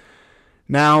see.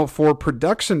 Now, for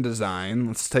production design,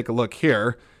 let's take a look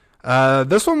here.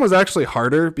 This one was actually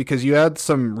harder because you had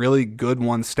some really good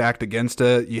ones stacked against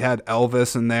it. You had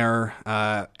Elvis in there,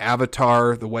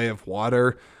 Avatar, The Way of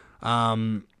Water.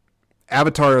 Avatar,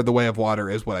 The Way of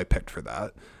Water is what I picked for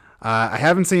that. I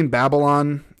haven't seen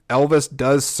Babylon. Elvis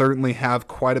does certainly have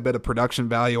quite a bit of production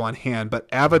value on hand, but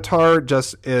Avatar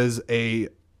just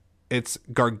it's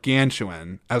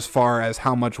gargantuan as far as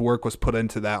how much work was put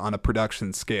into that on a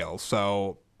production scale.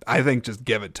 So I think just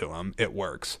give it to him. It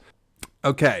works.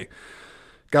 Okay,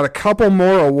 got a couple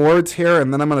more awards here,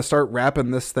 and then I'm going to start wrapping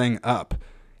this thing up.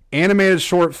 Animated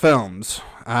short films.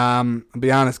 I'll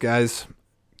be honest, guys,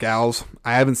 gals,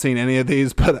 I haven't seen any of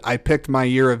these, but I picked My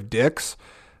Year of Dicks,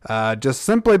 just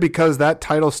simply because that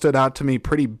title stood out to me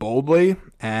pretty boldly,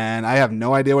 and I have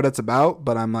no idea what it's about,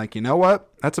 but I'm like, you know what?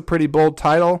 That's a pretty bold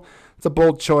title. It's a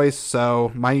bold choice,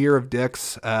 so My Year of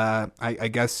Dicks,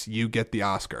 I guess you get the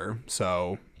Oscar,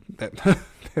 so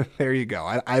there you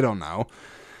go. I don't know.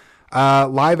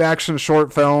 Live action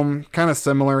short film, kind of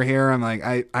similar here. I'm like,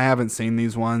 I haven't seen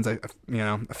these ones. I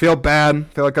feel bad. I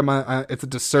feel like it's a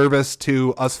disservice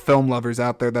to us film lovers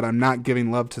out there that I'm not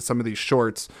giving love to some of these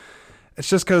shorts. It's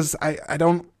just because I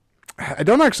don't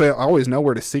actually always know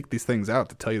where to seek these things out,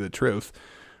 to tell you the truth.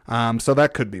 So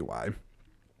that could be why.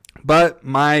 But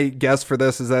my guess for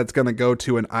this is that it's going to go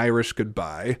to An Irish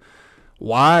Goodbye.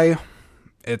 Why?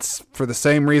 It's for the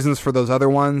same reasons for those other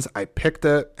ones. I picked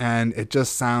it, and it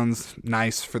just sounds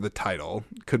nice for the title.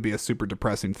 Could be a super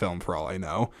depressing film for all I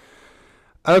know.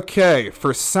 Okay,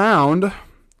 for sound,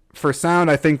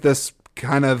 I think this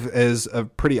kind of is a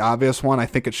pretty obvious one. I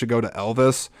think it should go to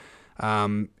Elvis.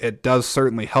 It does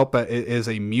certainly help that it is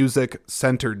a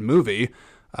music-centered movie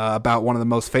about one of the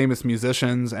most famous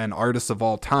musicians and artists of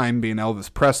all time, being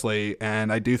Elvis Presley,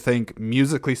 and I do think,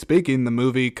 musically speaking, the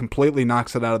movie completely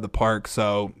knocks it out of the park,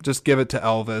 so just give it to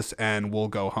Elvis and we'll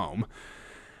go home.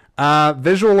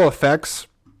 Visual effects,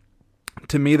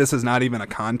 to me, this is not even a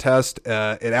contest.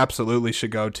 It absolutely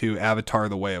should go to Avatar: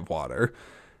 The Way of Water.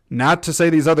 Not to say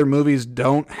these other movies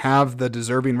don't have the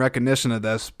deserving recognition of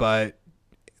this, but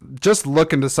just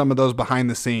look into some of those behind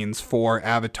the scenes for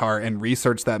Avatar and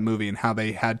research that movie and how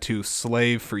they had to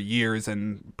slave for years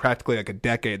and practically like a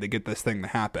decade to get this thing to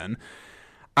happen.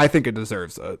 I think it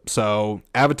deserves it. So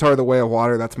Avatar: The Way of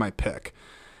Water, that's my pick.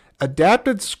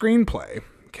 Adapted screenplay.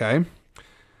 Okay.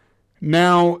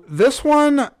 Now, this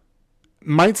one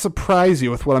might surprise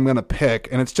you with what I'm going to pick,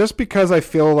 and it's just because I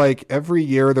feel like every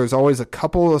year there's always a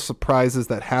couple of surprises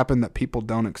that happen that people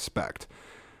don't expect.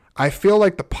 I feel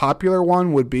like the popular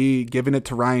one would be giving it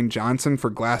to Rian Johnson for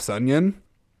Glass Onion,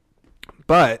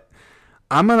 but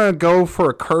I'm going to go for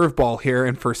a curveball here.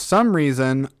 And for some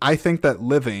reason, I think that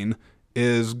Living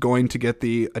is going to get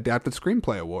the Adapted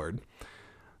Screenplay Award.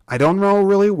 I don't know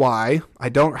really why. I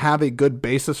don't have a good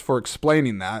basis for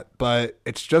explaining that, but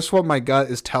it's just what my gut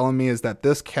is telling me is that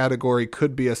this category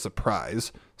could be a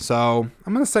surprise. So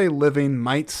I'm going to say Living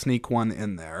might sneak one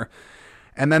in there.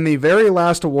 And then the very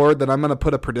last award that I'm going to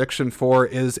put a prediction for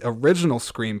is Original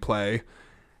Screenplay.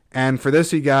 And for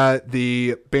this, you got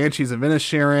the Banshees of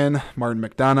Inisherin, Martin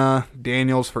McDonagh,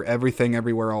 Daniels for Everything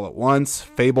Everywhere All at Once,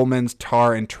 Fabelmans,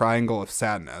 Tar, and Triangle of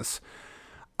Sadness.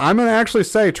 I'm going to actually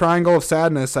say Triangle of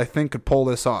Sadness, I think, could pull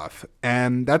this off.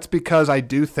 And that's because I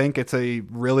do think it's a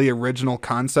really original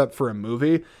concept for a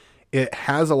movie. It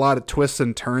has a lot of twists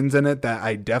and turns in it that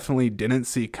I definitely didn't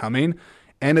see coming.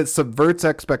 And it subverts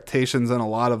expectations in a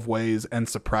lot of ways and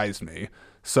surprised me.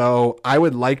 So I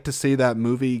would like to see that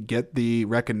movie get the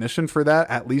recognition for that,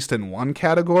 at least in one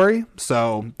category.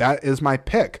 So that is my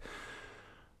pick.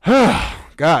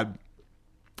 God,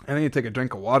 I need to take a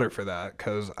drink of water for that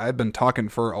because I've been talking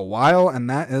for a while and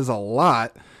that is a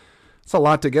lot. It's a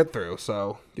lot to get through.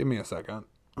 So give me a second.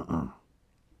 All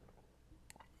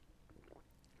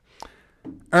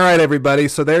right, everybody.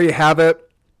 So there you have it.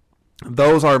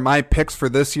 Those are my picks for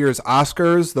this year's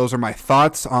Oscars. Those are my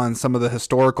thoughts on some of the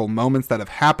historical moments that have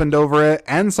happened over it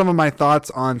and some of my thoughts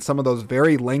on some of those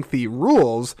very lengthy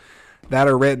rules that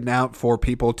are written out for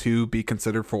people to be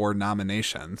considered for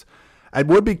nominations. I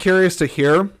would be curious to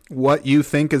hear what you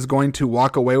think is going to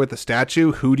walk away with the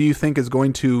statue. Who do you think is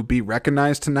going to be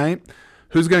recognized tonight?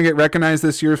 Who's going to get recognized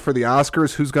this year for the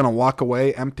Oscars? Who's going to walk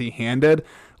away empty-handed?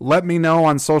 Let me know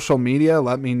on social media.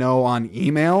 Let me know on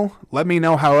email. Let me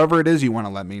know however it is you want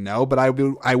to let me know. But I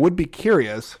would be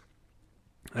curious.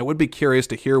 I would be curious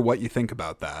to hear what you think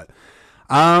about that.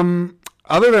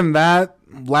 Other than that,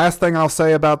 last thing I'll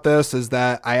say about this is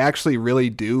that I actually really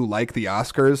do like the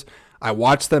Oscars. I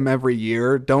watch them every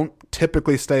year. Don't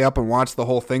typically stay up and watch the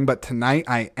whole thing, but tonight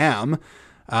I am.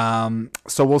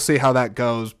 So we'll see how that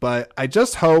goes. But I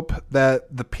just hope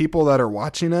that the people that are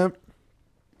watching it,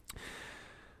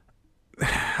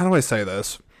 how do I say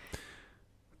this?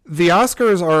 The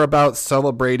Oscars are about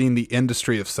celebrating the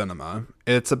industry of cinema.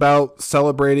 It's about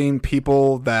celebrating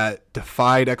people that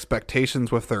defied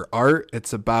expectations with their art.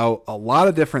 It's about a lot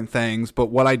of different things,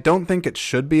 but what I don't think it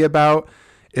should be about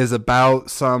is about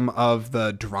some of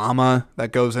the drama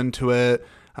that goes into it.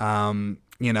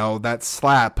 That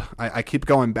slap, I keep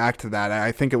going back to that.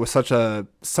 I think it was such a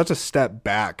step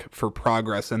back for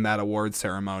progress in that award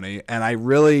ceremony. And I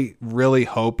really, really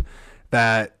hope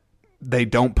that they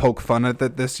don't poke fun at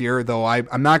it this year, though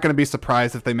I'm not going to be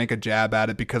surprised if they make a jab at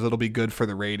it because it'll be good for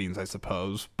the ratings, I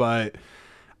suppose. But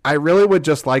I really would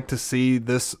just like to see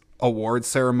this award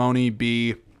ceremony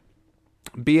be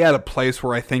at a place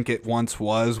where I think it once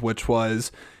was, which was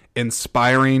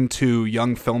inspiring to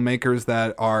young filmmakers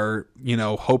that are,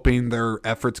 hoping their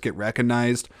efforts get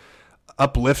recognized,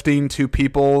 uplifting to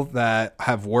people that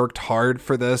have worked hard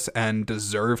for this and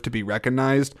deserve to be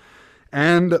recognized,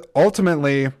 and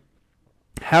ultimately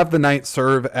have the night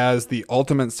serve as the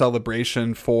ultimate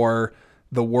celebration for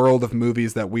the world of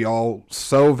movies that we all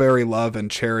so very love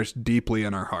and cherish deeply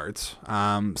in our hearts.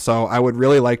 So I would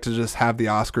really like to just have the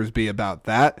Oscars be about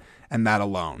that and that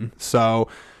alone. So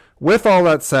with all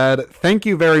that said, thank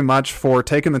you very much for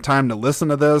taking the time to listen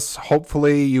to this.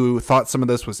 Hopefully you thought some of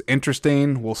this was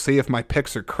interesting. We'll see if my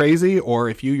picks are crazy or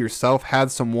if you yourself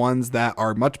had some ones that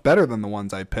are much better than the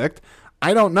ones I picked.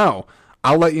 I don't know.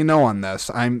 I'll let you know on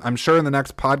this. I'm sure in the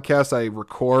next podcast I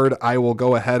record, I will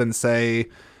go ahead and say,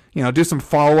 do some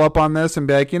follow-up on this and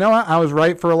be like, what? I was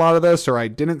right for a lot of this, or I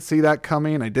didn't see that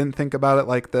coming. I didn't think about it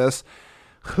like this.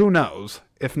 Who knows?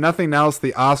 If nothing else,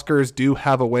 the Oscars do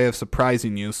have a way of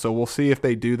surprising you, so we'll see if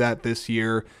they do that this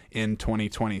year in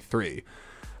 2023.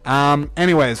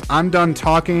 Anyways, I'm done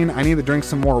talking. I need to drink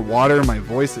some more water. My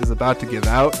voice is about to give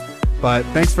out. But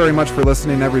thanks very much for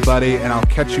listening, everybody, and I'll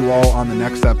catch you all on the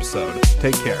next episode.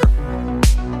 Take care.